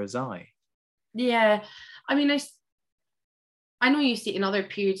emperor's eye. Yeah. I mean, I know you see it in other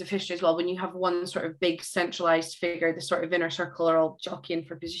periods of history as well, when you have one sort of big centralized figure, the sort of inner circle are all jockeying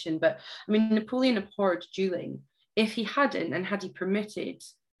for position. But I mean, Napoleon abhorred dueling. If he hadn't, and had he permitted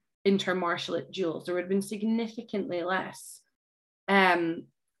intermartialate duels, there would have been significantly less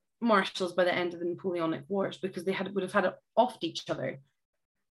marshals by the end of the Napoleonic Wars, because they would have had it offed each other.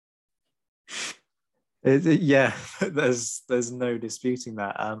 Yeah, there's no disputing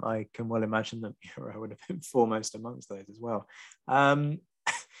that. I can well imagine that Murat would have been foremost amongst those as well.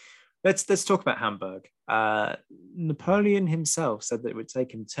 Let's talk about Hamburg. Napoleon himself said that it would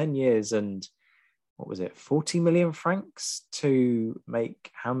take him 10 years and, what was it, 40 million francs to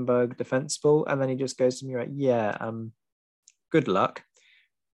make Hamburg defensible, and then he just goes to Murat, good luck.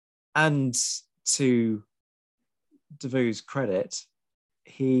 And to Davout's credit,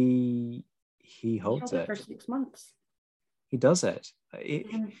 he holds it for 6 months. He does it.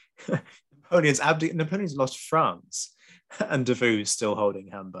 Napoleon's lost France, and Davout's still holding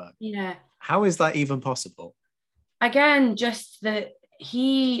Hamburg. Yeah. How is that even possible? Again, just that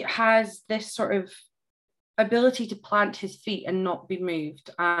he has this sort of ability to plant his feet and not be moved,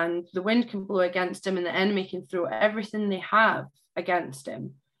 and the wind can blow against him, and the enemy can throw everything they have against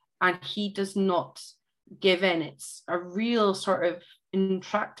him, and he does not give in. It's a real sort of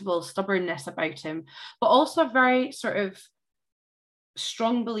intractable stubbornness about him, but also a very sort of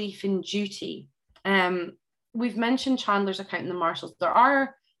strong belief in duty. We've mentioned Chandler's account in the Marshals. There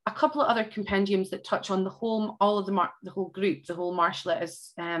are a couple of other compendiums that touch on the whole group, the whole marshalate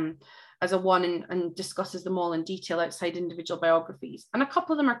as a one, and discusses them all in detail outside individual biographies. And a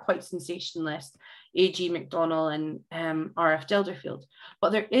couple of them are quite sensationalist, A.G. MacDonald and R.F. Delderfield.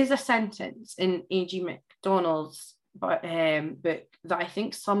 But there is a sentence in A.G. MacDonald's book that I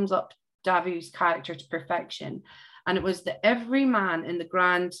think sums up Davout's character to perfection. And it was that every man in the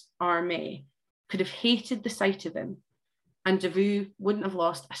Grand Army could have hated the sight of him, and Davout wouldn't have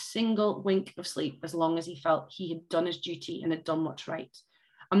lost a single wink of sleep as long as he felt he had done his duty and had done what's right.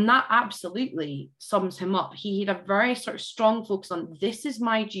 And that absolutely sums him up. He had a very sort of strong focus on, this is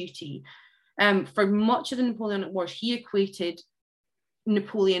my duty. For much of the Napoleonic Wars, he equated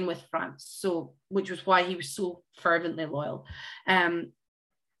Napoleon with France, which was why he was so fervently loyal.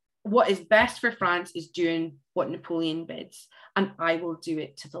 What is best for France is doing what Napoleon bids, and I will do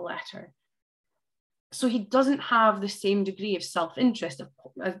it to the letter. So he doesn't have the same degree of self-interest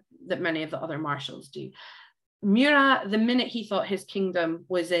that many of the other marshals do. Murat, the minute he thought his kingdom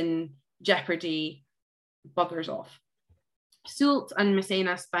was in jeopardy, buggers off. Soult and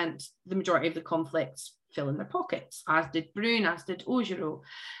Massena spent the majority of the conflicts filling their pockets, as did Brune, as did Augereau.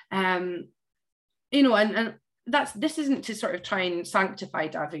 And this isn't to sort of try and sanctify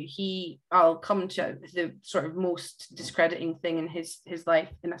Davout. I'll come to the sort of most discrediting thing in his life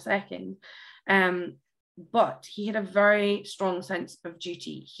in a second. But he had a very strong sense of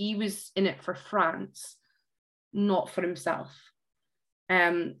duty. He was in it for France, not for himself.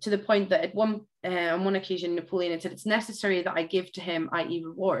 To the point that on one occasion, Napoleon had said, "It's necessary that I give to him, i.e.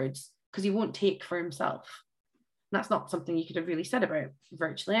 rewards, because he won't take for himself." And that's not something you could have really said about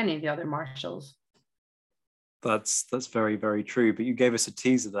virtually any of the other marshals. That's very, very true. But you gave us a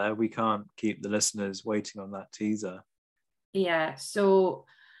teaser there. We can't keep the listeners waiting on that teaser. Yeah, so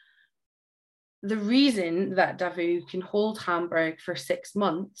the reason that Davout can hold Hamburg for 6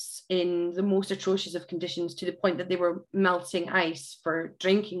 months in the most atrocious of conditions, to the point that they were melting ice for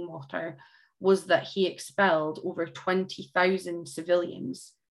drinking water, was that he expelled over 20,000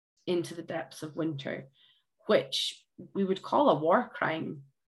 civilians into the depths of winter, which we would call a war crime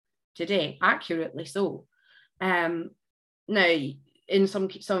today, accurately so. Now, in some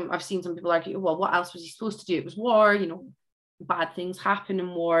I've seen some people argue, well, what else was he supposed to do? It was war, bad things happen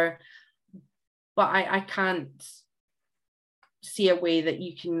in war. But I can't see a way that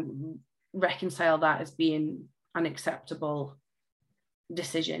you can reconcile that as being an acceptable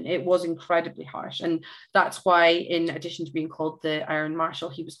decision. It was incredibly harsh. And that's why, in addition to being called the Iron Marshal,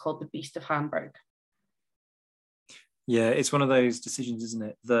 he was called the Beast of Hamburg. Yeah, it's one of those decisions, isn't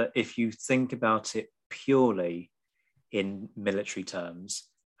it, that if you think about it purely in military terms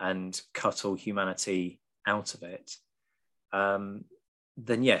and cut all humanity out of it,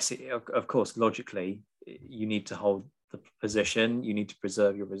 then yes, of course, logically, you need to hold the position, you need to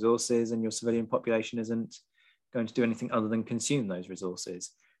preserve your resources, and your civilian population isn't going to do anything other than consume those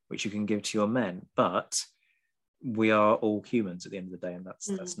resources, which you can give to your men. But we are all humans at the end of the day, and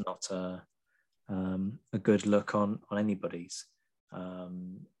that's not a good look on anybody's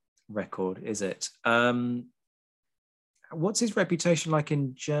record, is it? What's his reputation like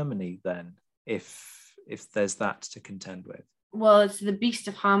in Germany then, if there's that to contend with? Well, it's the Beast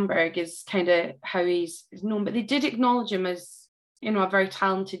of Hamburg is kind of how he's known, but they did acknowledge him as, a very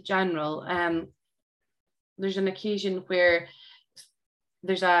talented general. There's an occasion where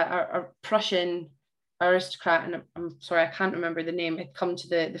there's a Prussian aristocrat, and I'm sorry, I can't remember the name, had come to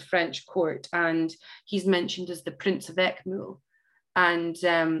the French court, and he's mentioned as the Prince of Eckmühl. And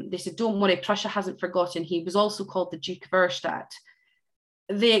they said, don't worry, Prussia hasn't forgotten. He was also called the Duke of Erstadt.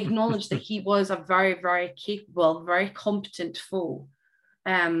 They acknowledged that he was a very, very capable, very competent foe.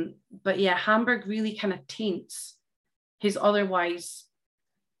 But yeah, Hamburg really kind of taints his otherwise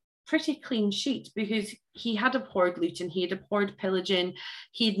pretty clean sheet, because he had abhorred looting, he had abhorred pillaging,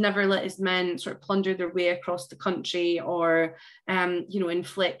 he'd never let his men sort of plunder their way across the country or,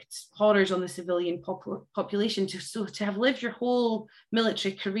 inflict horrors on the civilian population. To have lived your whole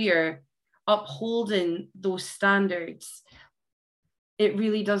military career upholding those standards, it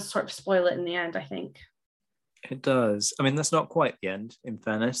really does sort of spoil it in the end, I think. It does. I mean, that's not quite the end, in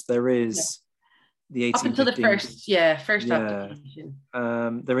fairness. There is the 1815... Up until the first abdication.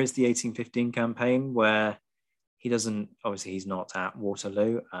 There is the 1815 campaign where he doesn't, obviously he's not at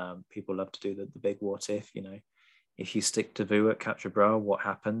Waterloo. People love to do the big what if, if you stick to Davout at Quatre Bras, what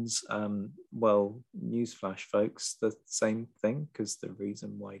happens? Well, newsflash, folks, the same thing, because the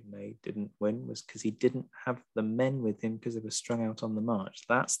reason why Ney didn't win was because he didn't have the men with him because they were strung out on the march.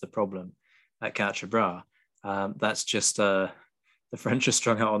 That's the problem at Quatre Bras. That's just the French are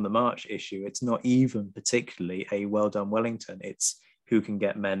strung out on the march issue. It's not even particularly a well done Wellington. It's who can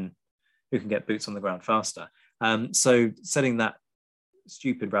get boots on the ground faster. So setting that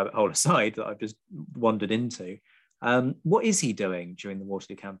stupid rabbit hole aside that I've just wandered into, what is he doing during the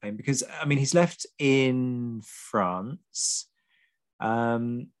Waterloo campaign? Because, I mean, he's left in France, but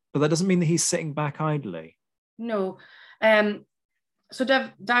that doesn't mean that he's sitting back idly. No. So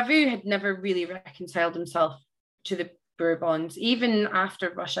Davout had never really reconciled himself to the Bourbons. Even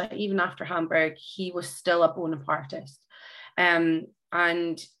after Russia, even after Hamburg, he was still a Bonapartist.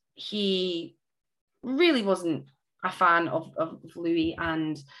 And he really wasn't a fan of Louis,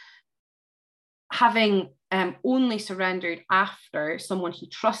 and having only surrendered after someone he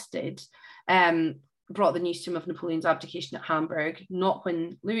trusted brought the news to him of Napoleon's abdication at Hamburg, not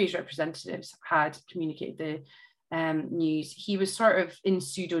when Louis's representatives had communicated the news. He was sort of in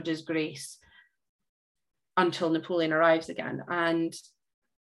pseudo disgrace until Napoleon arrives again. And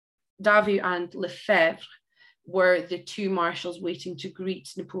Davout and Lefebvre were the two marshals waiting to greet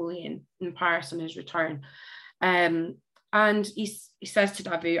Napoleon in Paris on his return. And he says to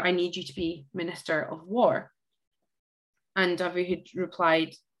Davout, I need you to be Minister of War. And Davout had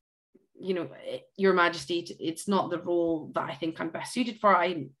replied, Your Majesty, it's not the role that I think I'm best suited for.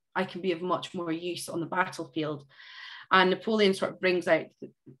 I'm I can be of much more use on the battlefield. And Napoleon sort of brings out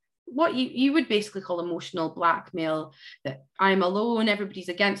what you would basically call emotional blackmail, that I'm alone, everybody's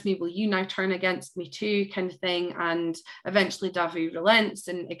against me, will you now turn against me too, kind of thing. And eventually Davout relents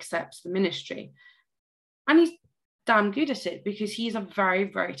and accepts the ministry. And he's damn good at it because he's a very,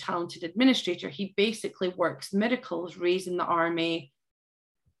 very talented administrator. He basically works miracles, raising the army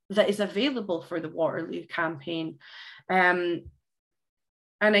that is available for the Waterloo campaign.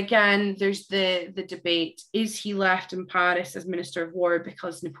 And again, there's the debate, is he left in Paris as Minister of War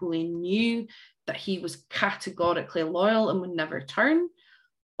because Napoleon knew that he was categorically loyal and would never turn?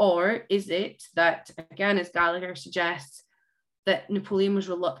 Or is it that, again, as Gallagher suggests, that Napoleon was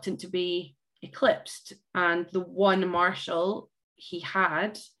reluctant to be eclipsed, and the one Marshal he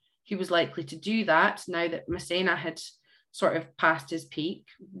was likely to do that now that Massena had sort of passed his peak,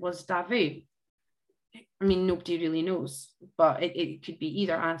 was Davout? I mean, nobody really knows, but it could be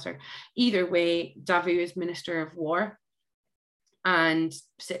either answer. Either way, Davout is Minister of War and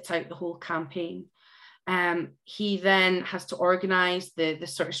sits out the whole campaign. He then has to organise the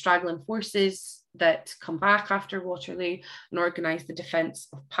sort of straggling forces that come back after Waterloo and organise the defence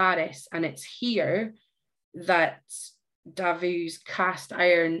of Paris. And it's here that Davout's cast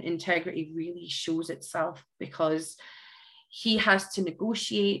iron integrity really shows itself, because he has to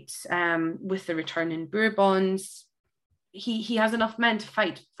negotiate with the returning Bourbons. He has enough men to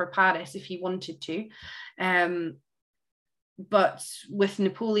fight for Paris if he wanted to. But with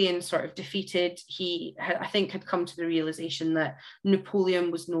Napoleon sort of defeated, he I think had come to the realization that Napoleon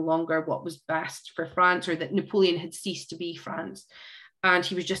was no longer what was best for France, or that Napoleon had ceased to be France. And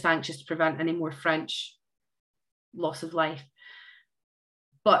he was just anxious to prevent any more French loss of life.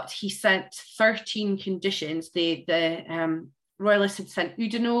 But he sent 13 conditions. The Royalists had sent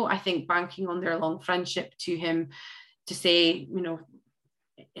Oudinot, I think, banking on their long friendship, to him to say,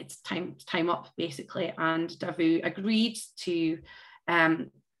 it's time up, basically. And Davout agreed to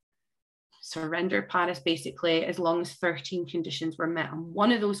surrender Paris, basically, as long as 13 conditions were met. And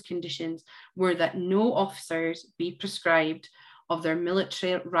one of those conditions were that no officers be prescribed of their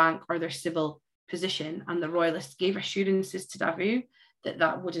military rank or their civil position. And the Royalists gave assurances to Davout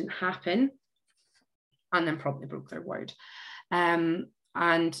that wouldn't happen, and then probably broke their word. And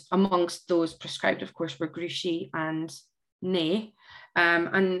amongst those prescribed, of course, were Grouchy and Ney.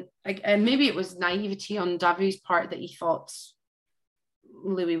 And maybe it was naivety on Davout's part that he thought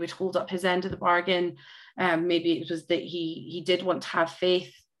Louis would hold up his end of the bargain. Maybe it was that he did want to have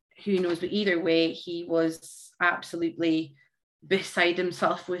faith. Who knows? But either way, he was absolutely beside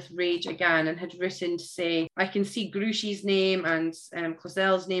himself with rage again, and had written to say, I can see Grouchy's name and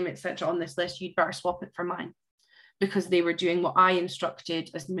Clausel's name, etc. on this list. You'd better swap it for mine, because they were doing what I instructed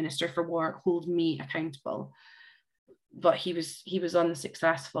as the Minister for War, hold me accountable. But he was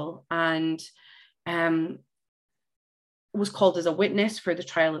unsuccessful, and was called as a witness for the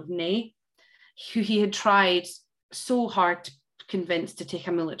trial of Ney, who he had tried so hard to convince to take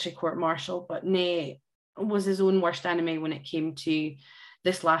a military court-martial, but Ney was his own worst enemy when it came to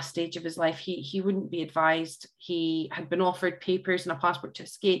this last stage of his life. He wouldn't be advised. He had been offered papers and a passport to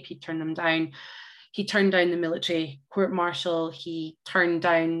escape. He turned them down. He turned down the military court-martial. He turned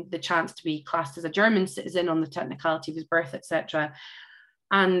down the chance to be classed as a German citizen on the technicality of his birth, etc.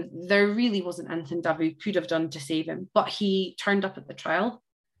 And there really wasn't anything Davout could have done to save him. But he turned up at the trial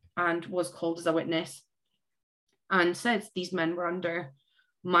and was called as a witness and said, these men were under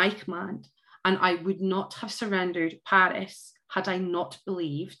my command, and I would not have surrendered Paris had I not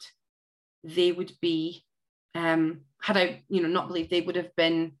believed they would be, had I not believed they would have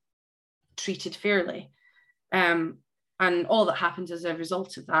been treated fairly. And all that happens as a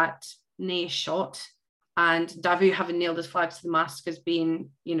result of that, Ney is shot, and Davout, having nailed his flag to the mast as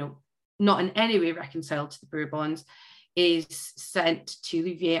being, not in any way reconciled to the Bourbons, is sent to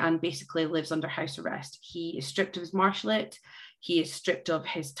Louviers and basically lives under house arrest. He is stripped of his marshalate. He is stripped of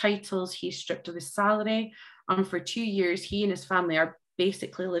his titles. He is stripped of his salary. And for 2 years, he and his family are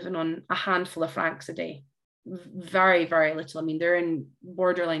basically living on a handful of francs a day. Very, very little. I mean, they're in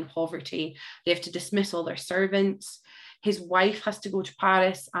borderline poverty. They have to dismiss all their servants. His wife has to go to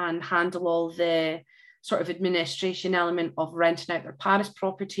Paris and handle all the sort of administration element of renting out their Paris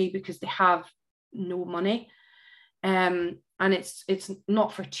property because they have no money. And it's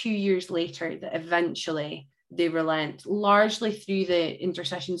not for 2 years later that eventually they relent, largely through the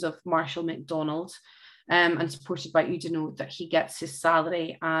intercessions of Marshal MacDonald, and supported by Oudinot, that he gets his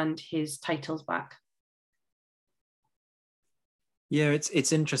salary and his titles back. Yeah,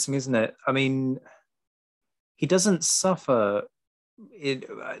 it's interesting, isn't it? I mean, he doesn't suffer.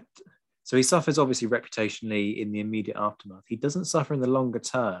 So he suffers obviously reputationally in the immediate aftermath. He doesn't suffer in the longer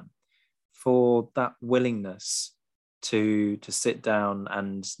term for that willingness to sit down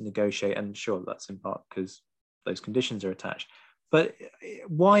and negotiate. And sure, that's in part because those conditions are attached. But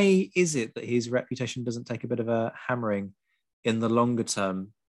why is it that his reputation doesn't take a bit of a hammering in the longer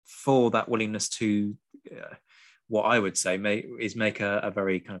term for that willingness to, what I would say, make a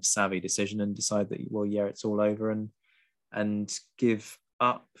very kind of savvy decision and decide that, well, yeah, it's all over, and give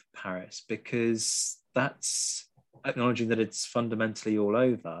up Paris? Because that's acknowledging that it's fundamentally all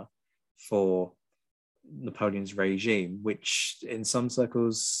over for Napoleon's regime, which in some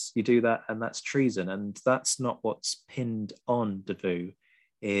circles you do that and that's treason, and that's not what's pinned on Davout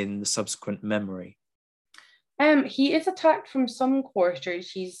in the subsequent memory. He is attacked from some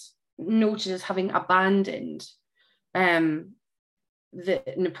quarters. He's noted as having abandoned the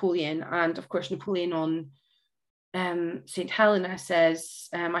Napoleon, and of course Napoleon on St. Helena says,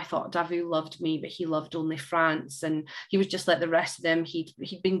 I thought Davout loved me, but he loved only France, and he was just like the rest of them. He'd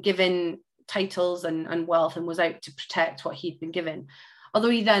been given titles and wealth and was out to protect what he'd been given.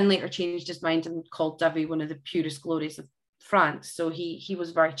 Although he then later changed his mind and called Davout one of the purest glories of France. So he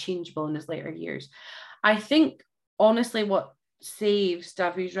was very changeable in his later years. I think, honestly, what saves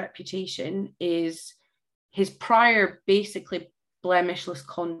Davout's reputation is his prior, basically blemishless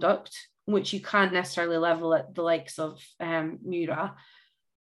conduct, which you can't necessarily level at the likes of Murat,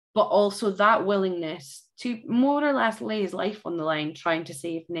 but also that willingness to more or less lay his life on the line trying to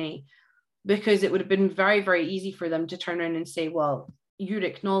save Ney, because it would have been very, very easy for them to turn around and say, well, you're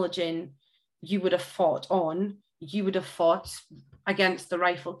acknowledging you would have fought against the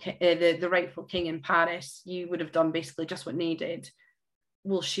rightful king in Paris. You would have done basically just what Ney did.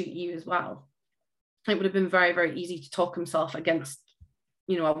 We'll shoot you as well. It would have been very, very easy to talk himself against,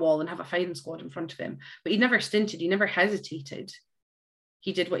 a wall and have a firing squad in front of him. But he never stinted. He never hesitated.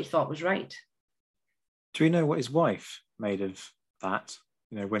 He did what he thought was right. Do we know what his wife made of that?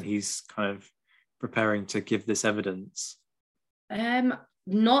 When he's kind of preparing to give this evidence?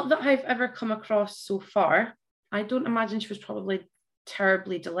 Not that I've ever come across so far. I don't imagine she was probably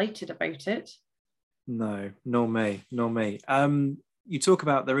terribly delighted about it. No, nor me. You talk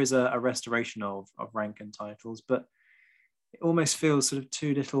about there is a restoration of rank and titles, but it almost feels sort of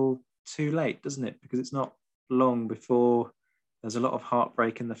too little too late, doesn't it? Because it's not long before there's a lot of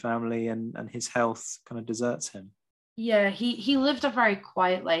heartbreak in the family and his health kind of deserts him. Yeah, he lived a very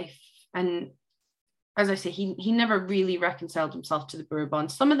quiet life, and as I say, he never really reconciled himself to the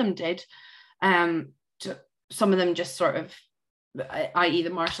Bourbons. Some of them did, some of them just sort of, i.e. the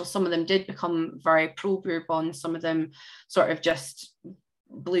Marshal, some of them did become very pro-Bourbon, some of them sort of just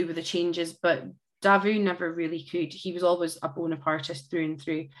blew with the changes, but Davout never really could. He was always a Bonapartist through and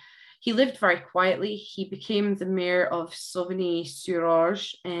through. He lived very quietly. He became the mayor of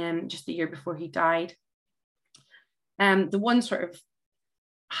Sauvigny-sur-Orge just the year before he died. The one sort of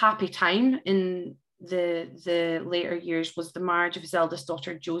happy time in the later years was the marriage of his eldest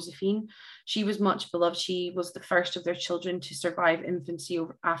daughter, Josephine. She was much beloved. She was the first of their children to survive infancy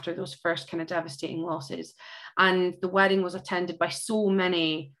after those first kind of devastating losses. And the wedding was attended by so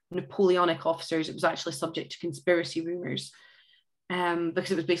many Napoleonic officers, it was actually subject to conspiracy rumors, because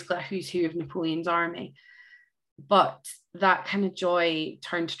it was basically a who's who of Napoleon's army. But that kind of joy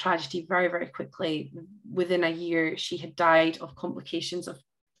turned to tragedy very, very quickly. Within a year, she had died of complications of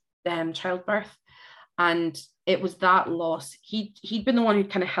childbirth. And it was that loss. He'd been the one who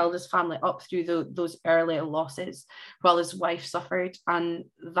kind of held his family up through those early losses while his wife suffered. And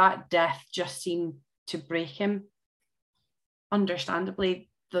that death just seemed to break him. Understandably,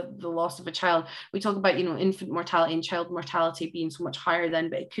 the loss of a child. We talk about, infant mortality and child mortality being so much higher then,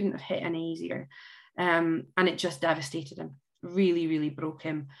 but it couldn't have hit any easier. And it just devastated him, really, really broke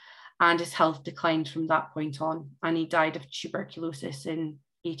him. And his health declined from that point on. And he died of tuberculosis in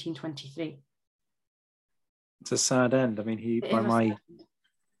 1823. It's a sad end. I mean, by my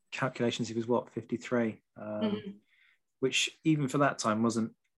calculations, he was 53, which even for that time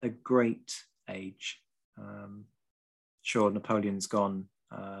wasn't a great age. Sure, Napoleon's gone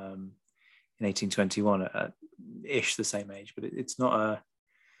in 1821 at ish the same age, but it's not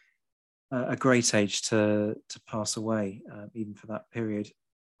a great age to pass away, even for that period.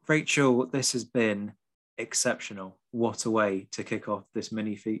 Rachel, this has been exceptional. What a way to kick off this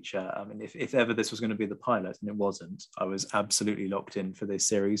mini feature. I mean, if ever this was going to be the pilot, and it wasn't, I was absolutely locked in for this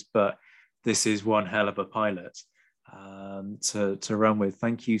series, but this is one hell of a pilot to run with.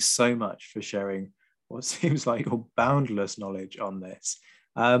 Thank you so much for sharing what seems like your boundless knowledge on this.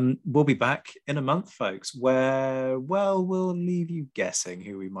 We'll be back in a month, folks, where, well, we'll leave you guessing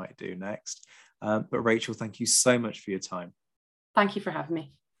who we might do next. But Rachel, thank you so much for your time. Thank you for having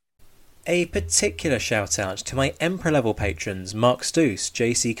me. A particular shout out to my Emperor level patrons Mark Stoos,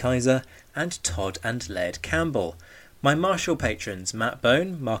 JC Kaiser, and Todd and Laird Campbell. My Marshal patrons Matt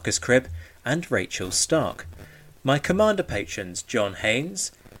Bone, Marcus Cribb, and Rachel Stark. My Commander patrons John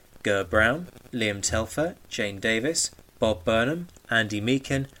Haynes, Ger Brown, Liam Telfer, Jane Davis, Bob Burnham, Andy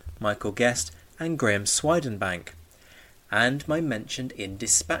Meakin, Michael Guest, and Graham Swidenbank. And my mentioned in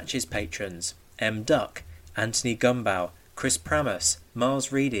Dispatches patrons M. Duck, Anthony Gumbow, Chris Pramus,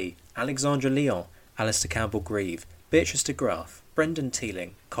 Miles Reedy, Alexandra Leon, Alistair Campbell-Grieve, Beatrice de Graaf, Brendan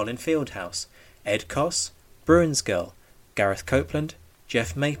Teeling, Colin Fieldhouse, Ed Koss, Bruins Girl, Gareth Copeland,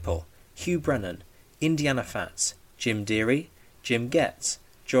 Jeff Maple, Hugh Brennan, Indiana Fats, Jim Deary, Jim Getz,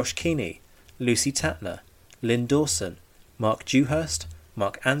 Josh Keeney, Lucy Tatner, Lynn Dawson, Mark Dewhurst,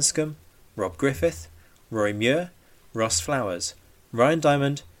 Mark Anscombe, Rob Griffith, Roy Muir, Ross Flowers, Ryan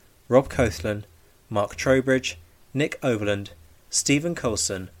Diamond, Rob Cothlan, Mark Trowbridge, Nick Overland, Stephen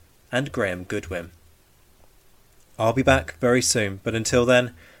Coulson, and Graham Goodwin. I'll be back very soon, but until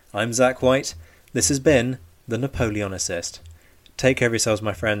then, I'm Zach White. This has been The Napoleonicist. Take care of yourselves,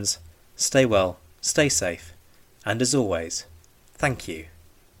 my friends. Stay well, stay safe, and as always, thank you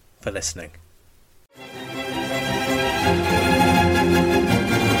for listening.